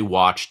news because they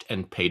watched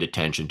and paid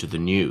attention to the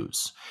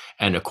news.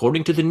 And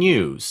according to the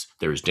news,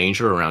 there is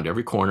danger around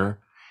every corner,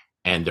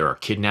 and there are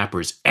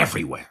kidnappers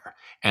everywhere,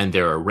 and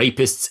there are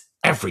rapists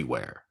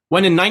everywhere.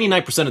 When in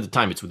 99% of the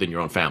time, it's within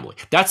your own family.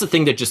 That's the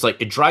thing that just like,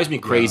 it drives me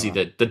crazy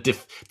that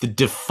the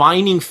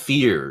defining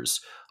fears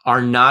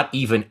are not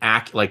even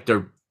like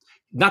they're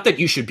not that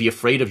you should be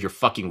afraid of your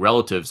fucking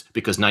relatives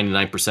because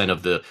 99%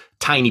 of the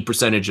tiny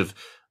percentage of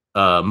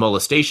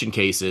molestation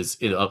cases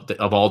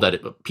of all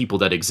that people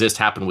that exist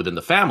happen within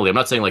the family. I'm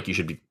not saying like you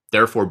should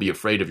therefore be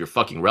afraid of your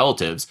fucking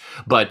relatives,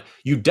 but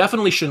you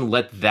definitely shouldn't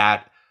let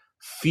that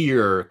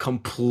fear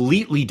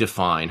completely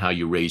define how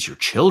you raise your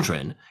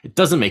children. It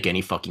doesn't make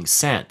any fucking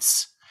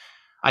sense.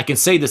 I can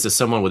say this as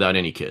someone without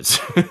any kids.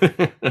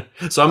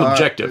 So I'm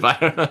objective.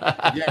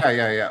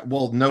 Yeah.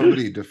 Well,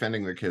 nobody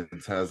defending the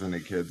kids has any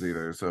kids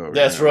either. So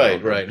that's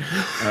right. Well,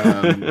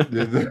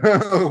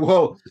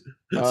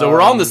 so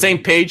we're all on the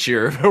same page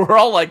here. We're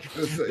all like,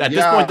 at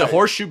this point, the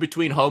horseshoe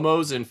between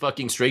homos and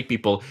fucking straight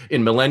people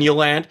in millennial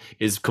land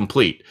is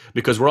complete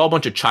because we're all a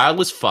bunch of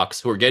childless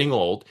fucks who are getting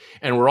old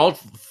and we're all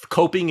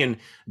coping in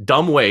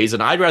dumb ways.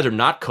 And I'd rather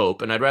not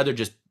cope and I'd rather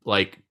just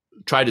like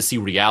try to see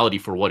reality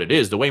for what it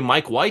is, the way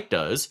Mike White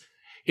does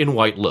in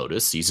White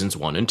Lotus seasons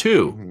 1 and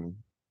 2. Mm-hmm.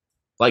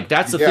 Like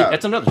that's the thing.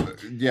 That's another.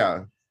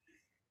 Yeah.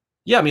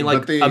 I mean,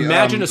 like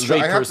imagine a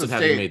straight person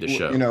having made the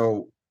show. You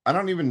know, I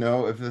don't even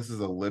know if this is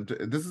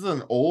this is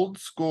an old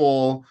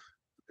school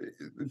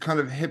kind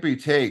of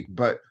hippie take,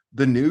 but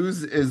the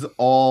news is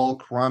all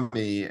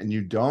crummy and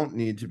you don't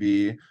need to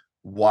be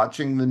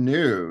watching the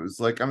news.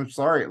 Like, I'm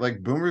sorry,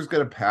 like boomers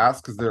get a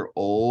pass because they're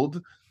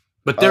old.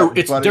 But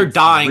they're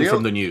dying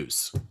from the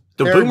news.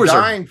 The boomers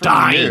are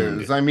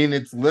dying. I mean,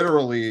 it's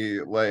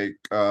literally like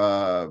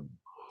it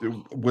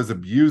was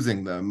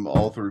abusing them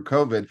all through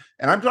COVID.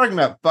 And I'm talking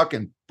about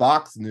fucking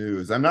Fox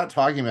News. I'm not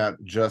talking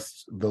about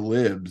just the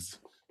libs.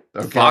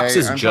 Okay? Fox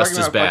is just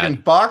as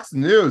bad. Fox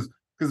News,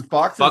 because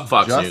Fox is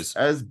Fox just News.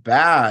 as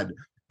bad.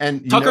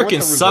 And Tucker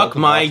can suck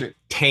my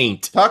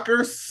taint.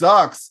 Tucker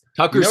sucks.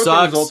 Tucker sucks.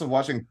 The result of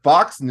watching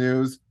Fox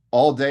News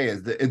all day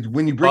is that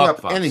when you bring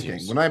up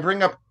anything, when I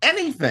bring up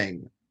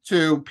anything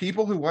to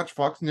people who watch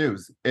Fox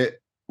News,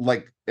 it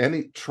like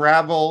any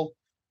travel,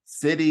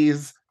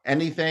 cities,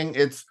 anything,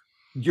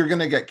 you're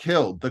gonna get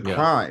killed. The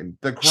crime,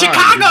 Chicago!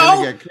 You're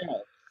gonna get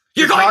killed.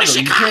 You're going to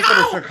Chicago. You can't go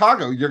to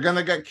Chicago. You're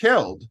gonna get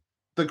killed.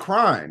 The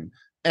crime,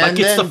 and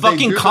like it's the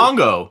fucking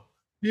Congo.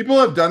 People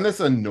have done this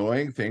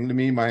annoying thing to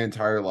me my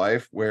entire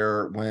life,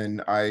 where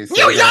when I say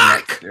New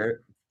York.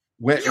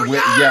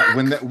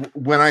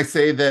 When I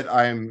say that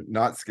I'm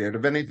not scared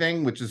of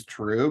anything, which is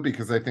true,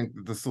 because I think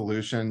that the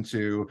solution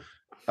to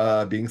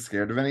being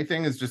scared of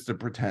anything is just to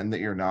pretend that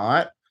you're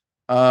not,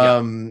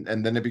 and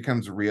then it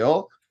becomes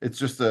real. It's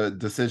just a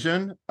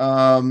decision.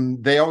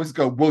 They always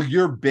go, well,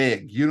 you're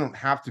big, you don't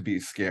have to be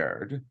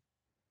scared.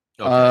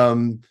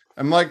 Okay.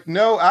 I'm like,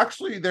 no,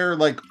 actually they're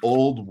like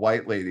old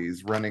white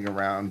ladies running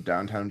around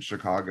downtown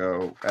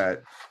Chicago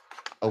at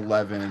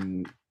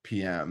 11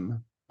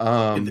 p.m.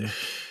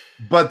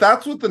 But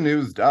that's what the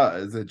news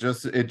does. It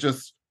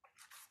just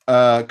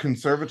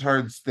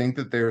conservatards think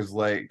that there's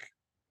like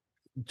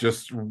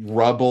just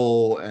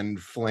rubble and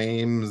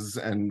flames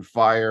and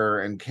fire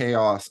and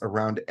chaos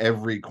around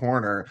every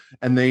corner,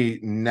 and they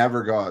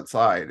never go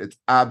outside. It's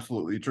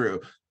absolutely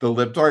true. The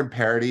libtard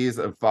parodies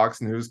of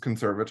Fox News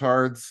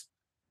conservatards,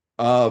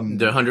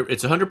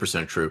 it's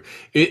 100% true.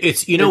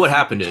 It's what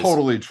happened is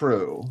totally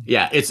true.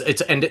 Yeah, it's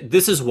and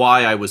this is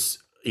why I was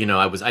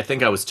I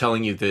think I was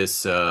telling you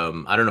this. I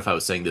don't know if I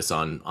was saying this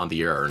on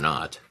the air or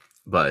not,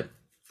 but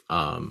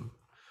um,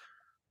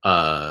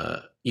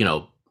 you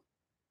know,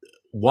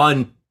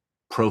 one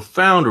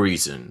profound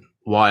reason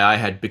why I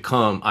had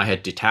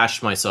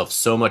detached myself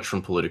so much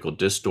from political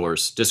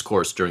discourse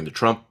during the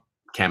Trump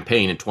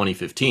campaign in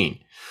 2015.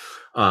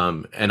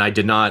 And I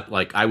did not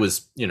like, I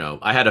was,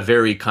 I had a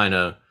very kind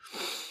of,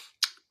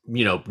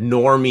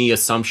 normie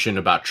assumption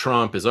about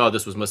Trump is, oh,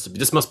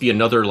 this must be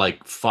another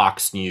like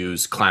Fox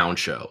News clown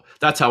show.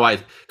 That's how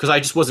because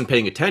I just wasn't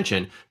paying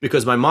attention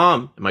because my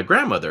mom and my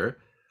grandmother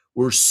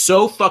were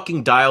so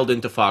fucking dialed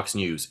into Fox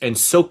News and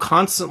so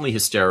constantly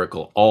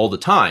hysterical all the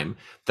time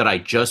that I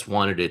just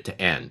wanted it to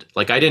end.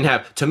 Like I didn't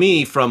have, to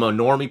me, from a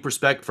normie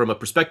perspective, from a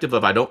perspective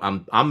of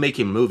I'm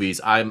making movies,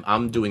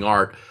 I'm doing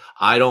art.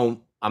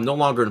 I'm no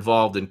longer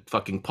involved in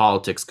fucking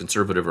politics,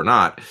 conservative or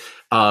not.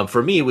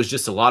 For me, it was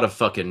just a lot of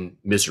fucking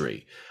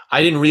misery.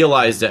 I didn't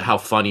realize that how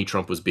funny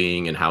Trump was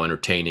being and how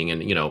entertaining.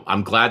 And,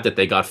 I'm glad that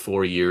they got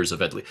 4 years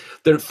of at least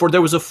there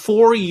was a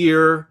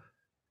 4-year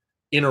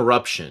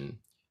interruption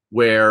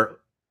where,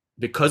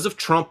 because of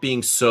Trump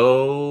being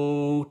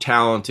so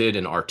talented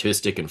and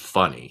artistic and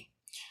funny,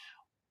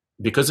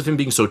 because of him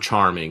being so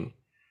charming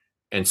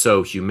and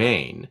so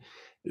humane,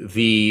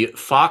 the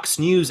Fox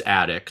News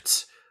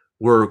addicts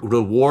were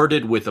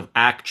rewarded with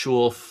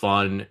actual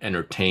fun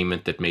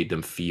entertainment that made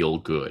them feel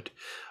good.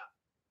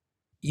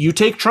 You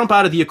take Trump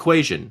out of the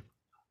equation.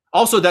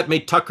 Also, that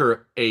made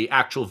Tucker a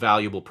actual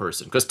valuable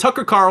person, because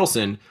Tucker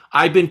Carlson,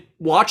 I've been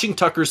watching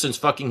Tucker since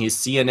fucking his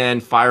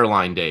CNN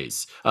Fireline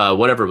days,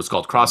 whatever it was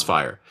called,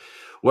 Crossfire,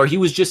 where he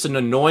was just an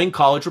annoying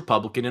college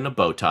Republican in a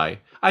bow tie.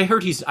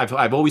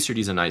 I've always heard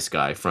he's a nice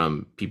guy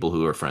from people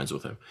who are friends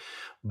with him,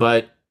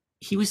 but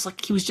he was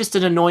just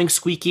an annoying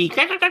squeaky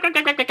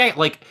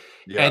like,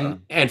 Yeah.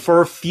 and for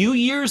a few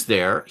years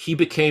there, he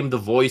became the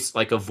voice,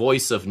 like a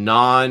voice of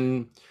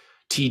non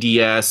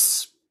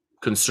TDS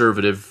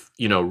conservative,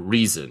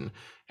 reason,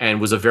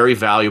 and was a very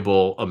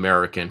valuable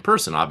American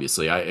person.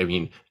 Obviously, I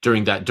mean,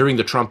 during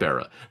the Trump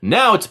era.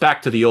 Now it's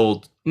back to the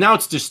old. Now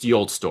it's just the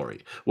old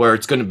story where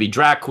it's going to be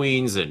drag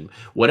queens and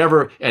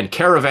whatever, and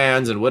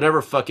caravans and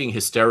whatever fucking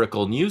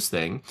hysterical news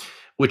thing,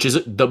 which is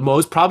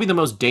probably the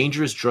most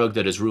dangerous drug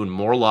that has ruined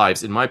more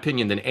lives, in my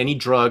opinion, than any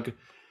drug,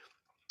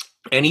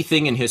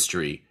 anything in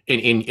history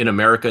in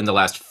America in the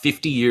last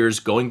 50 years,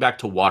 going back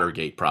to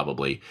Watergate,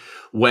 probably.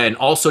 When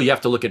also you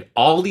have to look at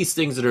all these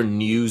things that are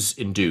news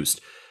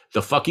induced.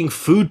 The fucking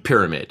food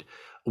pyramid,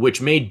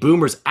 which made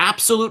boomers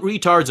absolute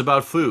retards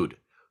about food.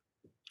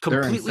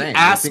 Completely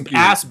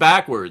ass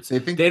backwards.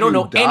 They don't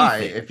know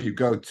anything. If you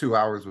go 2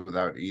 hours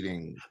without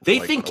eating. They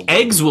think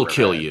eggs will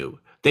kill you.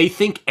 They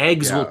think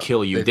eggs will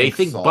kill you. They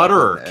think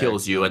butter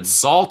kills you and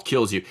salt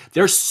kills you.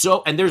 There's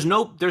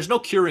no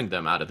curing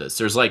them out of this.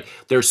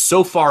 They're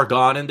so far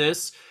gone in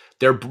this.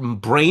 Their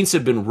brains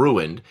have been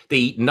ruined. They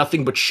eat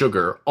nothing but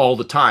sugar all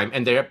the time,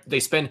 and they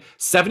spend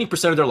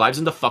 70% of their lives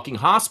in the fucking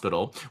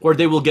hospital, where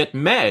they will get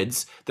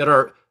meds that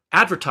are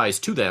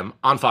advertised to them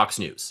on Fox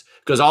News,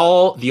 because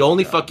the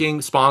only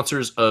fucking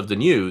sponsors of the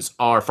news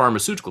are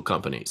pharmaceutical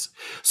companies.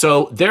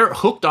 So they're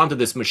hooked onto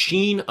this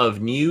machine of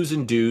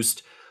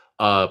news-induced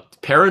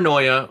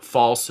paranoia,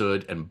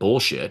 falsehood, and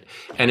bullshit.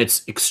 And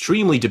it's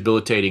extremely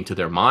debilitating to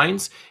their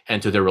minds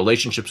and to their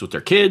relationships with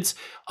their kids,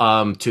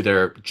 to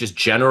their just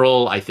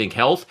general, I think,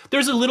 health.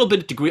 There's a little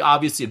bit of degree,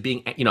 obviously, of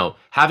being,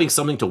 having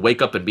something to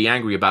wake up and be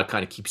angry about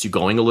kind of keeps you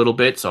going a little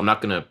bit. So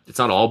it's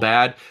not all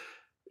bad.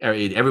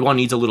 Everyone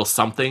needs a little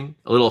something,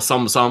 a little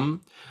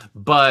some,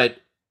 but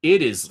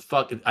it is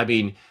fucking, I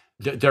mean,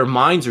 their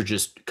minds are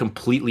just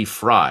completely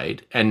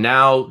fried. And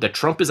now that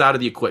Trump is out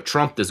of the equation,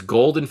 Trump, this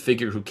golden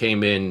figure who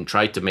came in and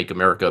tried to make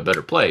America a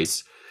better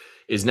place,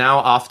 is now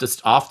off the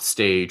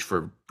stage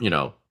for,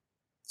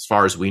 as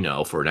far as we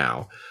know for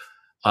now.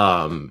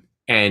 And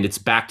it's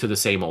back to the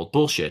same old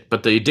bullshit,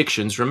 but the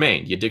addictions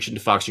remain. The addiction to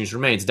Fox News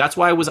remains. That's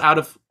why I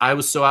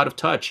was so out of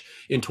touch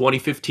in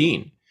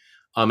 2015.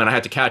 And I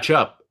had to catch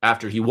up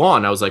after he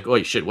won. I was like,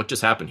 oh shit, what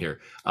just happened here?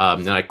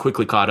 And I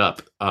quickly caught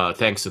up,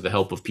 thanks to the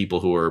help of people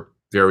who are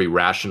very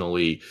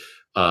rationally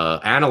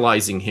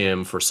analyzing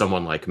him for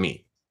someone like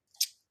me.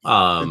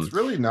 It's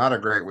really not a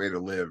great way to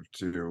live,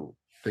 to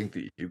think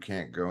that you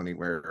can't go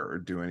anywhere or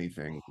do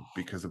anything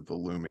because of the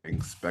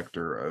looming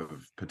specter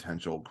of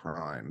potential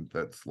crime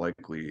that's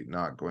likely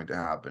not going to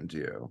happen to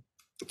you.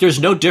 There's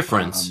no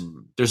difference.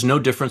 There's no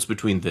difference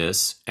between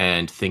this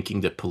and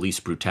thinking that police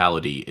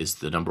brutality is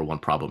the number one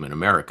problem in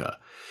America.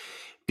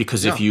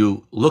 Because if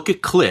you look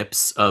at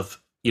clips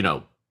of,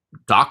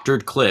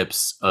 doctored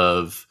clips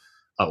of,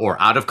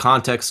 or out of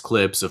context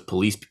clips of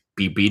police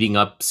beating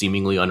up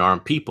seemingly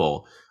unarmed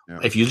people,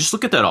 if you just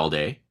look at that all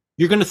day,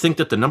 you're going to think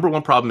that the number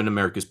one problem in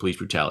America is police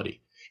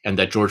brutality, and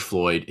that George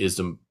Floyd is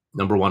the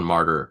number one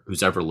martyr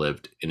who's ever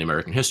lived in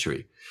American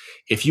history.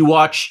 If you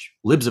watch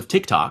libs of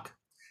TikTok,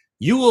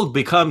 you will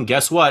become,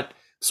 guess what?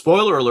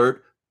 Spoiler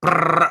alert,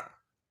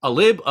 a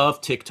lib of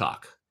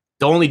TikTok.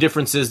 The only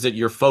difference is that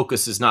your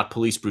focus is not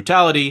police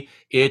brutality,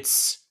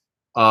 it's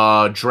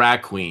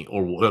drag queen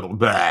or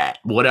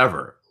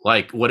whatever.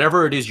 Like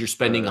whatever it is you're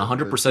spending The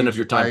 100% of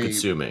your time CGI.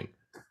 consuming.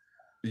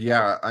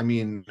 Yeah, I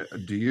mean,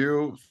 do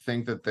you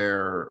think that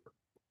their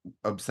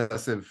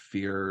obsessive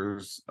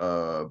fears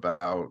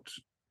about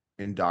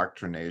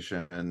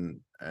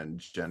indoctrination and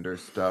gender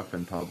stuff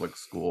in public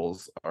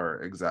schools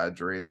are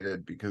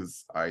exaggerated?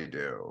 Because I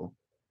do.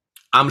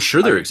 I'm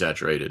sure they're I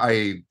exaggerated.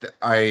 I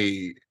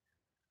I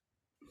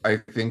I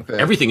think that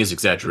Everything is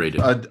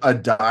exaggerated. a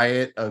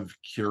diet of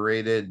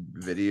curated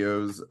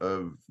videos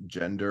of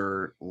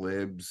gender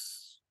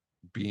libs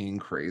being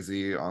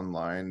crazy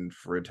online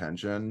for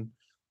attention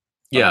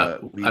Yeah,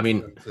 I leads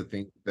mean, them to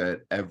think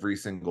that every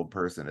single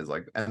person is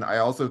like, and I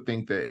also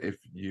think that if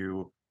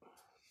you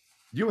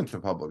went to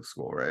public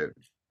school, right?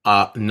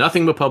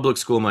 nothing but public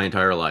school my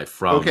entire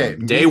life, Okay,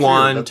 from day me too.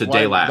 one to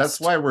day That's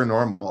last. why we're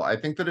normal. I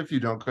think that if you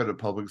don't go to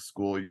public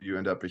school, you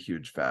end up a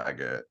huge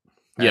faggot.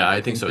 Yeah, And I I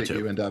think think so that too.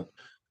 you end up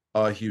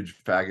a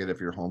huge faggot if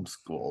you're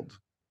homeschooled.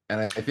 And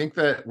I think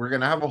that we're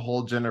gonna have a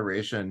whole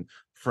generation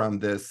from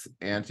this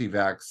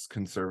anti-vax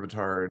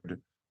conservatard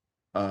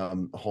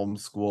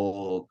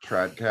homeschool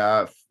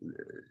tradcaf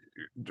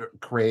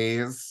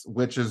craze,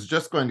 which is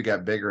just going to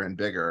get bigger and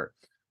bigger.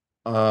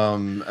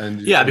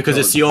 And Yeah, because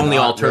until it's the it's only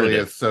not really alternative.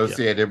 Yeah.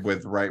 associated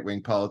with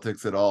right-wing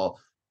politics at all.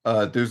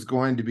 There's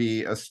going to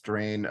be a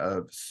strain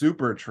of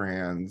super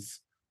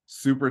trans,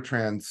 super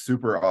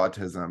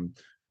autism,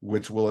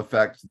 which will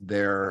affect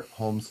their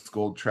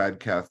homeschooled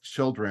tradcath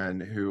children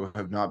who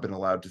have not been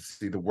allowed to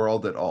see the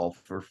world at all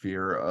for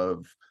fear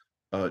of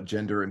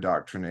gender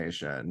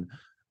indoctrination.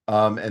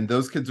 And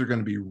those kids are going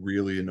to be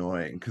really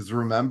annoying because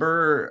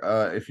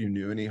remember, if you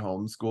knew any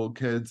homeschooled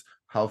kids,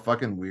 how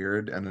fucking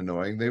weird and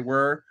annoying they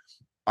were.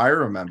 I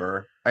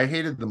remember I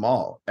hated them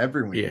all.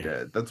 Everyone Yeah.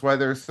 did. That's why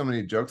there's so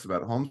many jokes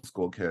about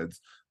homeschool kids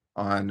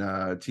on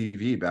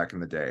TV back in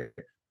the day,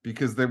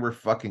 because they were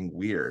fucking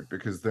weird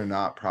because they're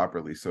not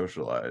properly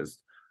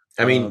socialized.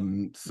 I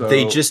mean, So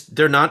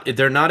they're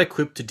not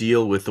equipped to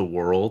deal with a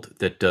world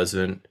that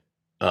doesn't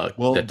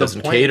well,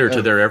 cater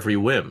to their every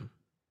whim.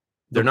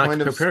 the They're not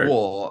point of prepared.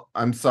 school,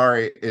 I'm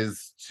sorry,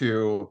 is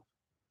to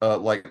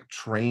like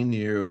train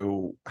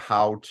you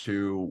how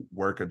to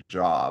work a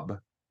job,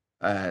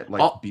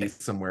 like be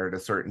somewhere at a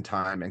certain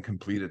time and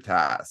complete a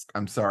task.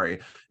 I'm sorry,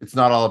 it's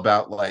not all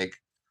about like,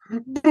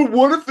 but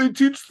what if they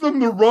teach them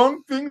the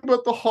wrong thing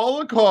about the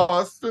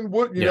Holocaust and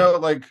what you know,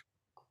 like,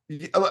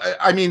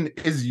 I mean,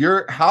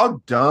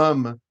 how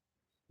dumb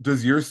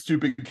does your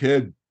stupid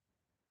kid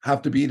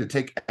have to be to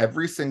take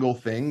every single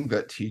thing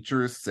that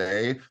teachers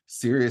say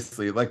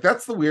seriously? Like,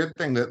 that's the weird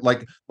thing, that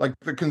like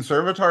the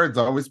conservatards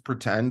always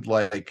pretend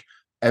like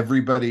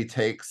everybody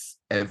takes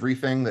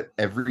everything that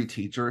every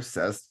teacher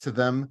says to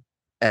them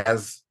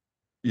as,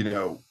 you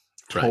know,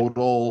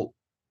 total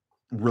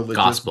religious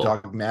gospel,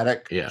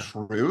 dogmatic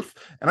truth.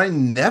 And I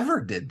never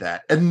did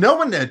that, and no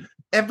one did.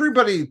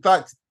 Everybody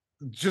thought,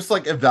 just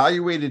like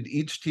evaluated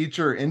each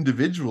teacher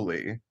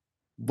individually,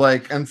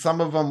 like, and some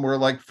of them were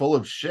like full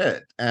of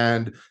shit.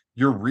 And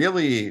you're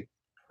really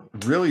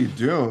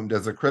doomed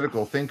as a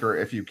critical thinker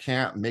if you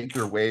can't make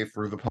your way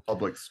through the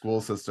public school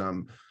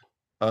system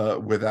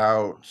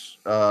without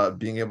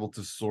being able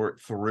to sort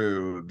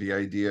through the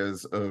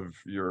ideas of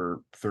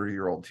your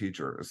 30-year-old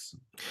teachers.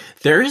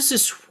 There is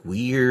this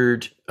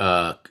weird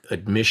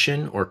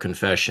admission or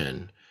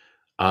confession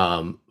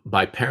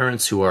by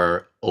parents who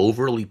are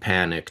overly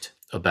panicked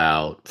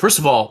about, first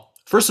of all,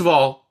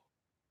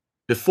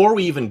 before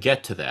we even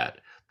get to that,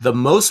 the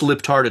most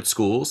libtarded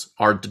schools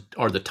are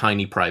the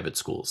tiny private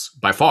schools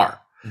by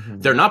far. Mm-hmm.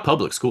 They're not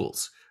public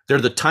schools.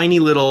 They're the tiny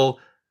little.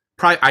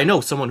 I know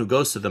someone who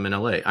goes to them in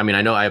LA. I mean,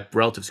 I know I have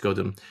relatives who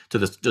go to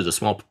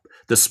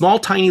the small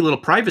tiny little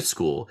private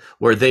school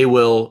where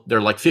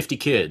they're like 50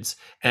 kids,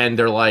 and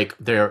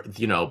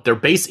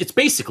it's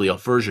basically a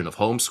version of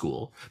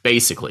homeschool,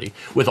 basically,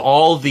 with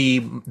all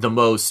the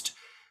most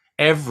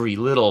every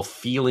little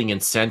feeling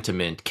and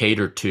sentiment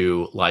catered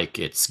to like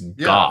it's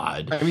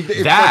God. I mean,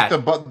 it's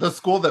like the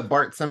school that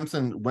Bart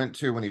Simpson went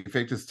to when he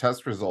faked his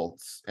test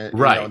results,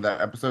 right? You know, in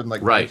that episode in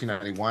like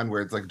 1991,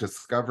 where it's like,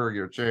 discover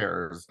your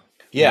chairs.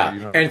 Yeah,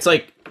 and it's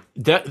like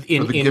that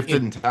in the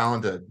gifted and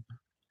talented.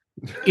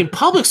 In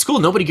public school,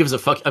 nobody gives a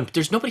fuck.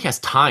 Nobody has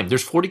time.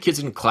 There's 40 kids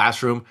in a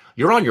classroom.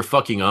 You're on your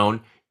fucking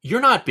own.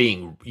 You're not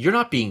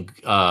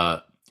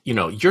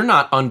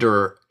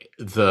under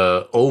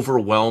the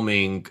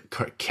overwhelming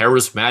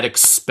charismatic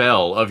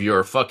spell of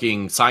your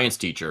fucking science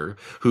teacher,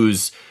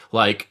 who's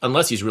like,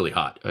 unless he's really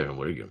hot, I don't know,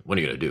 what are you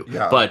gonna do?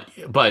 Yeah. But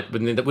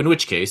in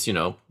which case, they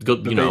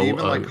even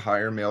like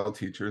hire male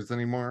teachers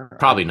anymore?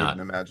 Probably not.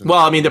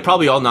 Well, I mean, they're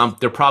probably all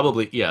they're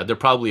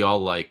probably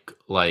all like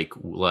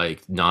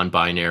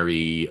non-binary.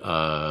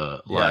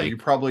 You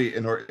probably,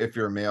 if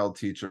you're a male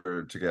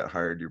teacher to get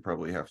hired, you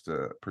probably have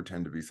to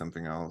pretend to be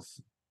something else.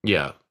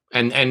 Yeah,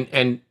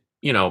 and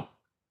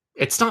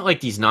it's not like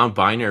these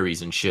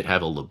non-binaries and shit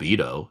have a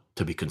libido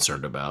to be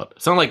concerned about.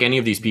 It's not like any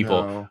of these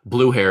people,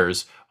 blue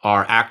hairs,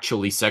 are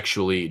actually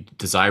sexually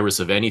desirous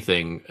of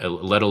anything,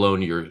 let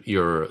alone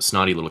your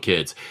snotty little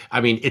kids. I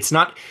mean, it's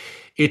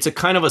a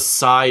kind of a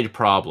side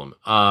problem.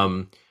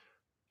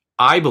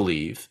 I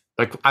believe,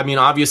 like, I mean,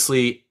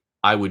 obviously,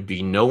 I would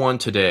be no one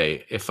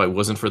today if I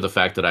wasn't for the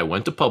fact that I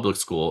went to public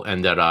school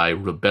and that I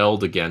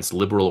rebelled against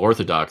liberal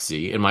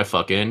orthodoxy in my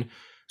fucking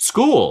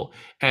school.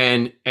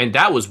 And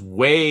that was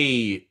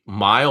way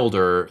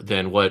milder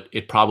than what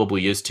it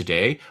probably is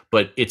today,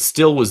 but it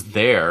still was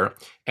there.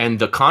 And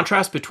the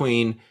contrast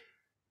between,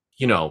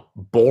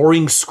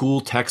 boring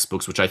school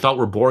textbooks, which I thought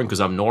were boring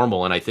because I'm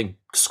normal and I think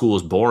school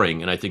is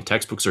boring and I think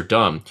textbooks are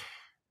dumb,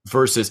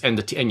 versus and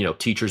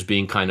teachers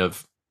being kind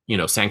of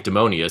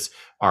sanctimonious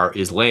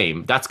is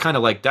lame. That's kind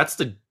of like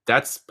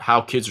that's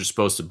how kids are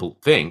supposed to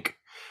think.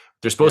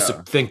 They're supposed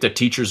to think that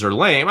teachers are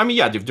lame. I mean,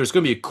 yeah, there's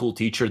going to be a cool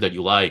teacher that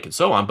you like and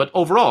so on, but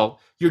overall,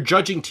 you're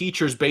judging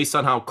teachers based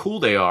on how cool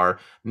they are,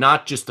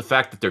 not just the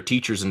fact that they're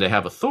teachers and they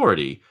have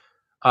authority.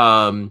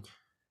 The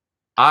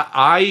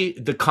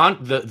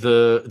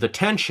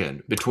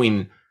tension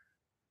between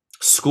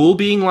school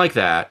being like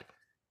that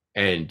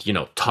and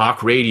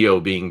talk radio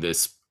being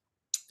this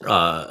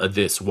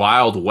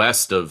wild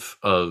west of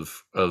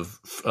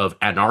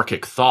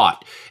anarchic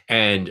thought,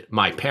 and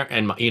my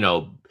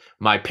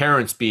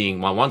parents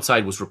being, one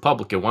side was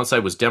Republican, one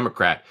side was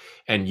Democrat,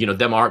 and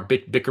them are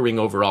bickering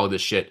over all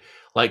this shit,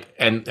 like,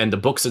 and the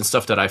books and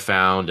stuff that I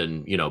found,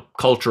 and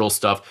cultural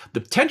stuff.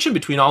 The tension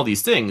between all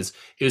these things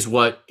is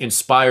what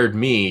inspired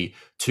me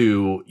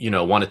to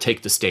want to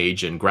take the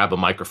stage and grab a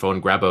microphone,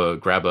 grab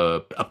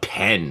a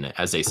pen,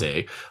 as they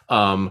say.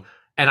 And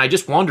I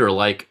just wonder,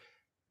 like,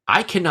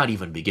 I cannot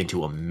even begin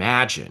to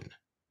imagine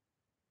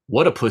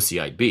what a pussy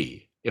I'd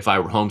be if I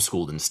were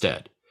homeschooled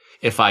instead.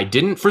 If I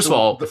didn't, first of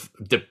all,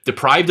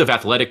 deprived of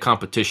athletic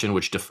competition,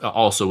 which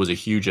also was a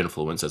huge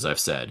influence, as I've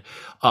said.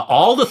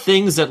 All of the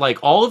things that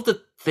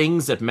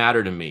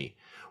matter to me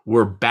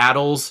were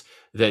battles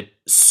that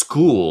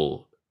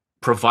school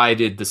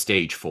provided the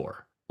stage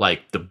for.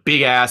 Like the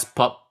big ass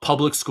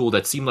public school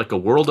that seemed like a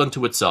world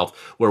unto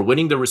itself, where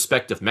winning the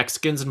respect of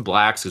Mexicans and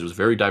blacks, because it was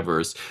very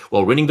diverse,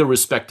 while winning the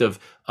respect of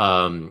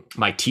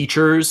my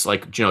teachers,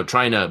 like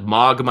trying to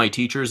mog my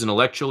teachers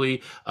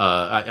intellectually.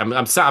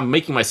 I'm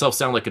making myself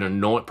sound like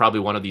probably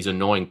one of these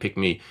annoying pick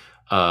me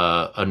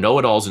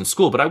know-it-alls in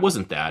school, but I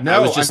wasn't that. No, I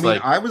was just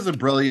I was a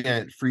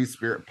brilliant free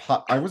spirit.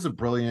 I was a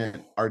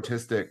brilliant,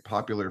 artistic,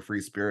 popular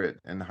free spirit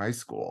in high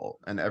school,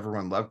 and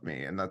everyone loved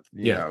me. And that's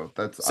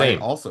that's same.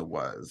 I also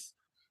was.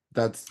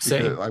 That's because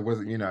Same. I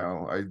wasn't.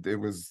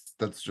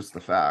 That's just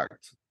the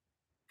fact.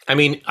 I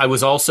mean, it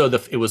was also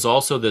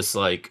this,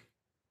 like,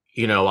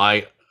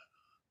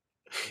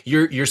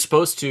 you're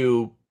supposed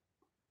to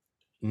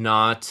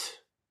not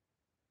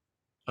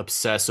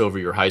obsess over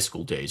your high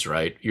school days,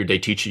 right? They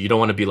teach you don't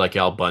want to be like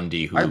Al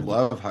Bundy. Who I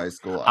love high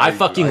school. I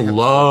fucking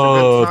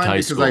loved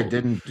high school because I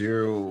didn't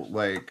do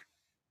like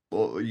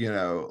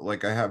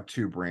I have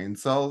 2 brain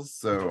cells,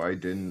 so I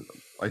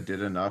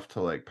did enough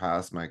to like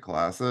pass my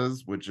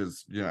classes, which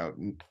is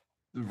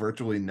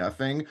virtually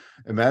nothing.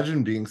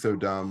 Imagine being so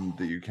dumb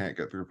that you can't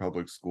get through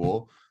public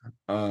school.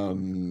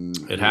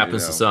 It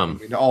happens to some.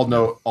 I mean, all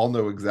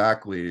know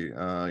exactly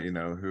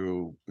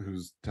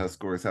whose test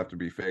scores have to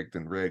be faked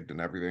and rigged and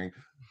everything.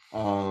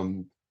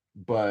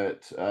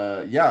 But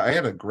I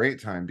had a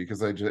great time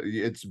because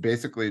it's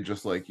basically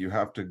just like you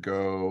have to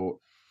go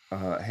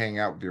hang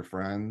out with your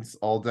friends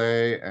all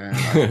day, and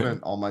I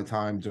spent all my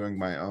time doing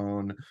my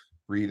own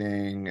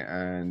reading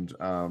and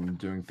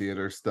doing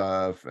theater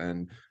stuff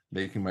and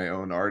making my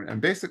own art and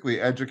basically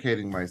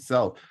educating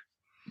myself.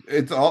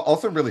 It's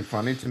also really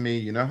funny to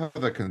me, how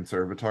the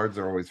conservatards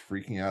are always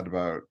freaking out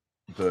about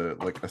the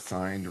like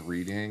assigned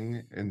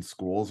reading in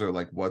schools, or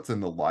like what's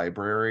in the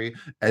library,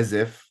 as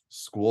if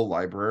school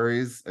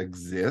libraries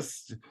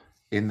exist.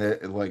 In the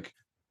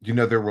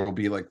there will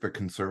be like the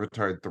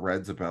conservatard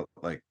threads about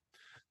like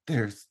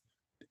there's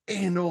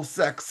anal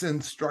sex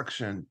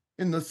instruction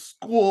in the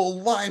school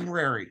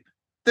library.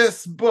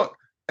 This book,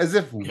 as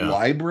if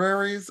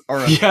libraries are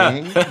a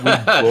thing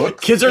with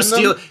books. Kids are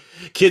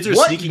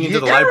sneaking into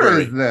the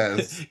library.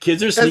 This?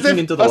 Kids are sneaking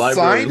into the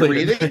library. Assigned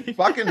reading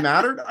fucking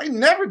mattered. I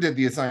never did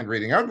the assigned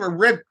reading. I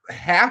read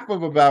half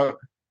of about.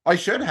 I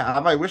should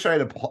have. I wish I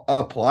had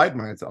applied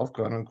myself,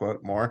 quote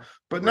unquote, more.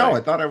 But no,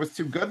 I thought I was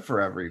too good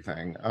for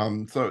everything.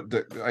 So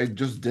I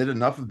just did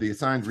enough of the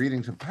assigned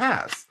reading to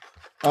pass.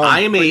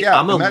 I'm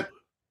a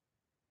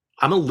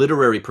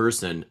literary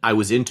person. I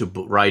was into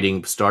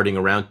writing starting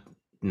around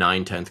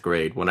 9th, 10th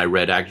grade when I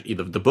read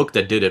the book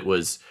that did it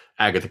was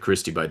Agatha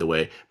Christie, by the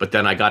way. But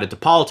then I got into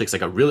politics.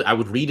 Like I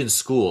would read in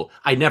school.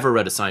 I never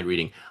read assigned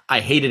reading. I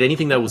hated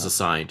anything that was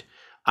assigned.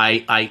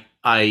 I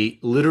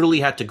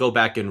literally had to go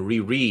back and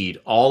reread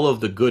all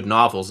of the good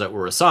novels that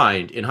were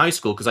assigned in high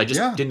school because I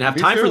just didn't have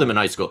time for them in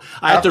high school.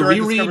 I had to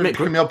reread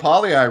Camille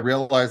Paglia. I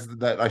realized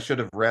that I should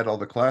have read all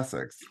the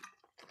classics.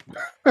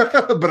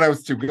 But I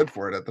was too good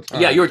for it at the time.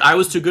 Yeah, I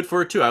was too good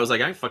for it too. I was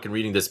like, I'm fucking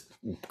reading this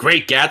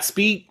Great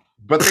Gatsby.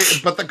 But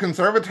the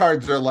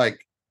conservatards are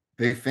like,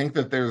 they think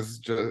that there's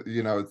just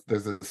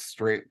there's a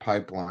straight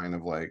pipeline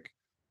of like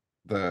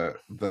the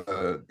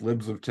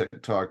libs of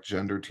TikTok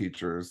gender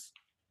teachers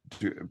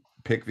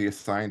pick the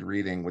assigned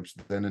reading, which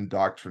then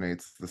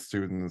indoctrinates the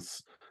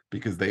students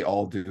because they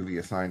all do the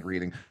assigned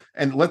reading.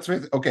 And let's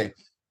face it, okay,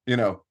 you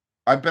know,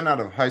 I've been out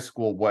of high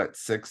school,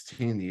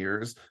 16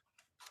 years.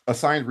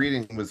 Assigned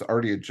reading was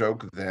already a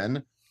joke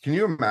then. Can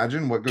you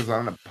imagine what goes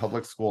on in a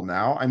public school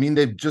now? I mean,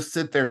 they just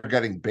sit there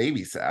getting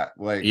babysat.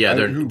 Like, Yeah,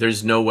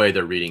 there's no way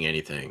they're reading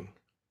anything.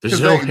 There's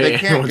no way they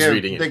can't anyone's give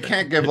reading they anything.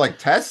 can't give like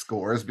test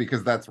scores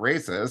because that's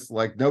racist.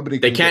 Like nobody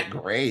can get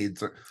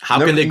grades. How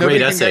can they grade nobody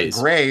can essays?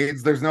 get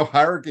grades. There's no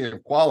hierarchy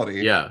of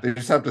quality. Yeah. They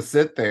just have to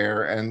sit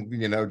there and,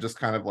 you know, just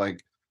kind of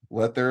like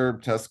let their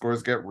test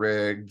scores get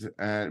rigged.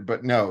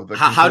 But no,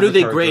 how do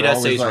they grade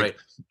essays right?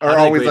 Are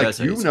always like,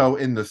 essays? You know,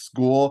 in the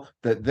school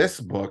that this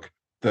book,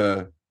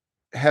 the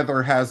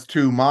Heather has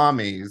two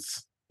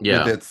mommies,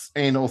 with its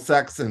anal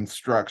sex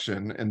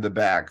instruction in the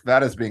back,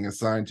 that is being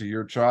assigned to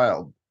your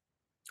child.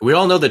 We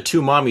all know that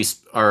two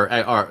mommies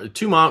are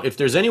two mom. If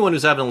there's anyone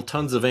who's having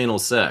tons of anal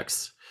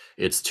sex,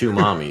 it's two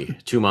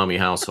mommy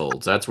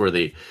households. That's where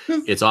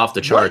it's off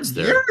the charts. What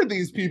there. year are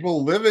these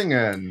people living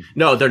in?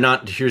 No, they're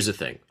not. Here's the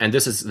thing, and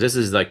this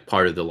is like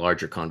part of the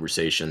larger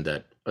conversation,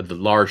 that the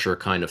larger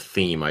kind of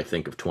theme, I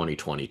think, of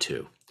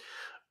 2022,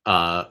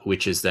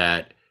 which is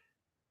that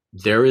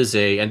there is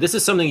and this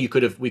is something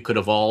we could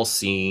have all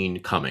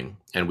seen coming,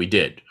 and we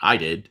did. I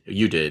did.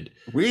 You did.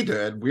 We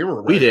did. We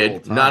were. We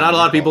did. Not a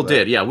lot of people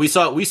did. Yeah, we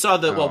saw we saw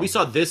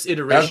this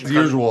iteration. As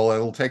usual,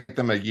 it'll take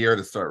them a year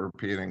to start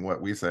repeating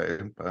what we say.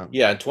 But.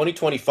 Yeah, in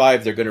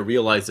 2025, they're going to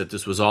realize that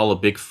this was all a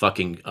big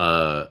fucking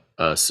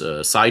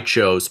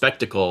sideshow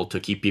spectacle to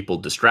keep people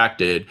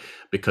distracted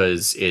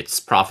because it's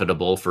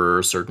profitable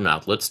for certain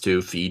outlets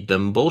to feed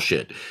them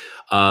bullshit.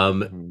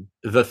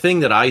 The thing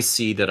that I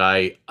see that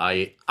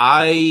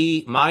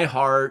my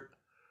heart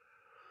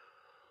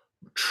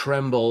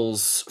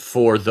trembles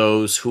for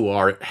those who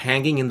are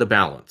hanging in the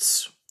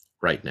balance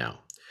right now.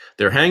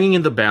 They're hanging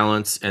in the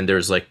balance, and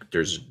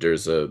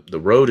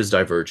the road is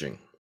diverging.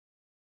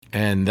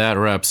 And that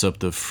wraps up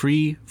the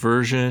free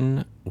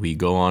version. We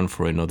go on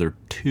for another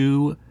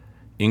 2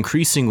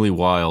 increasingly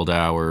wild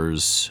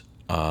hours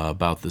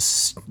about the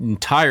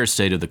entire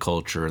state of the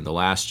culture in the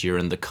last year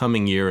and the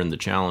coming year, and the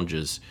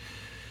challenges,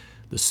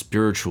 the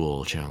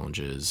spiritual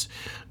challenges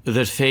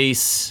that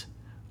face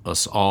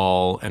us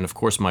all. And of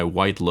course, my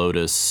White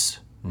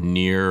Lotus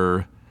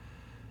near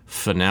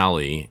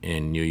finale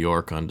in New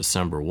York on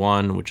December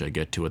 1, which I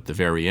get to at the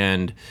very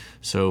end.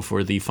 So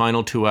for the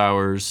final 2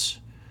 hours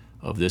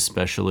of this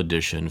special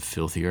edition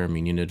Filthy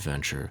Armenian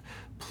Adventure,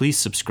 please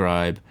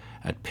subscribe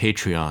at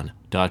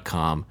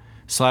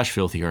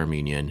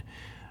patreon.com/filthyarmenian.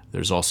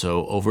 There's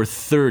also over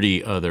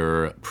 30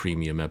 other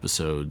premium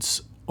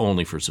episodes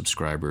only for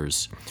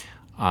subscribers.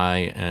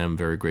 I am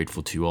very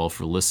grateful to you all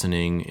for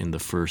listening in the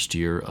first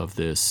year of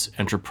this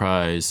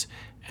enterprise,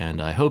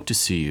 and I hope to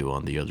see you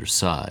on the other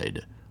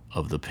side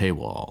of the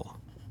paywall.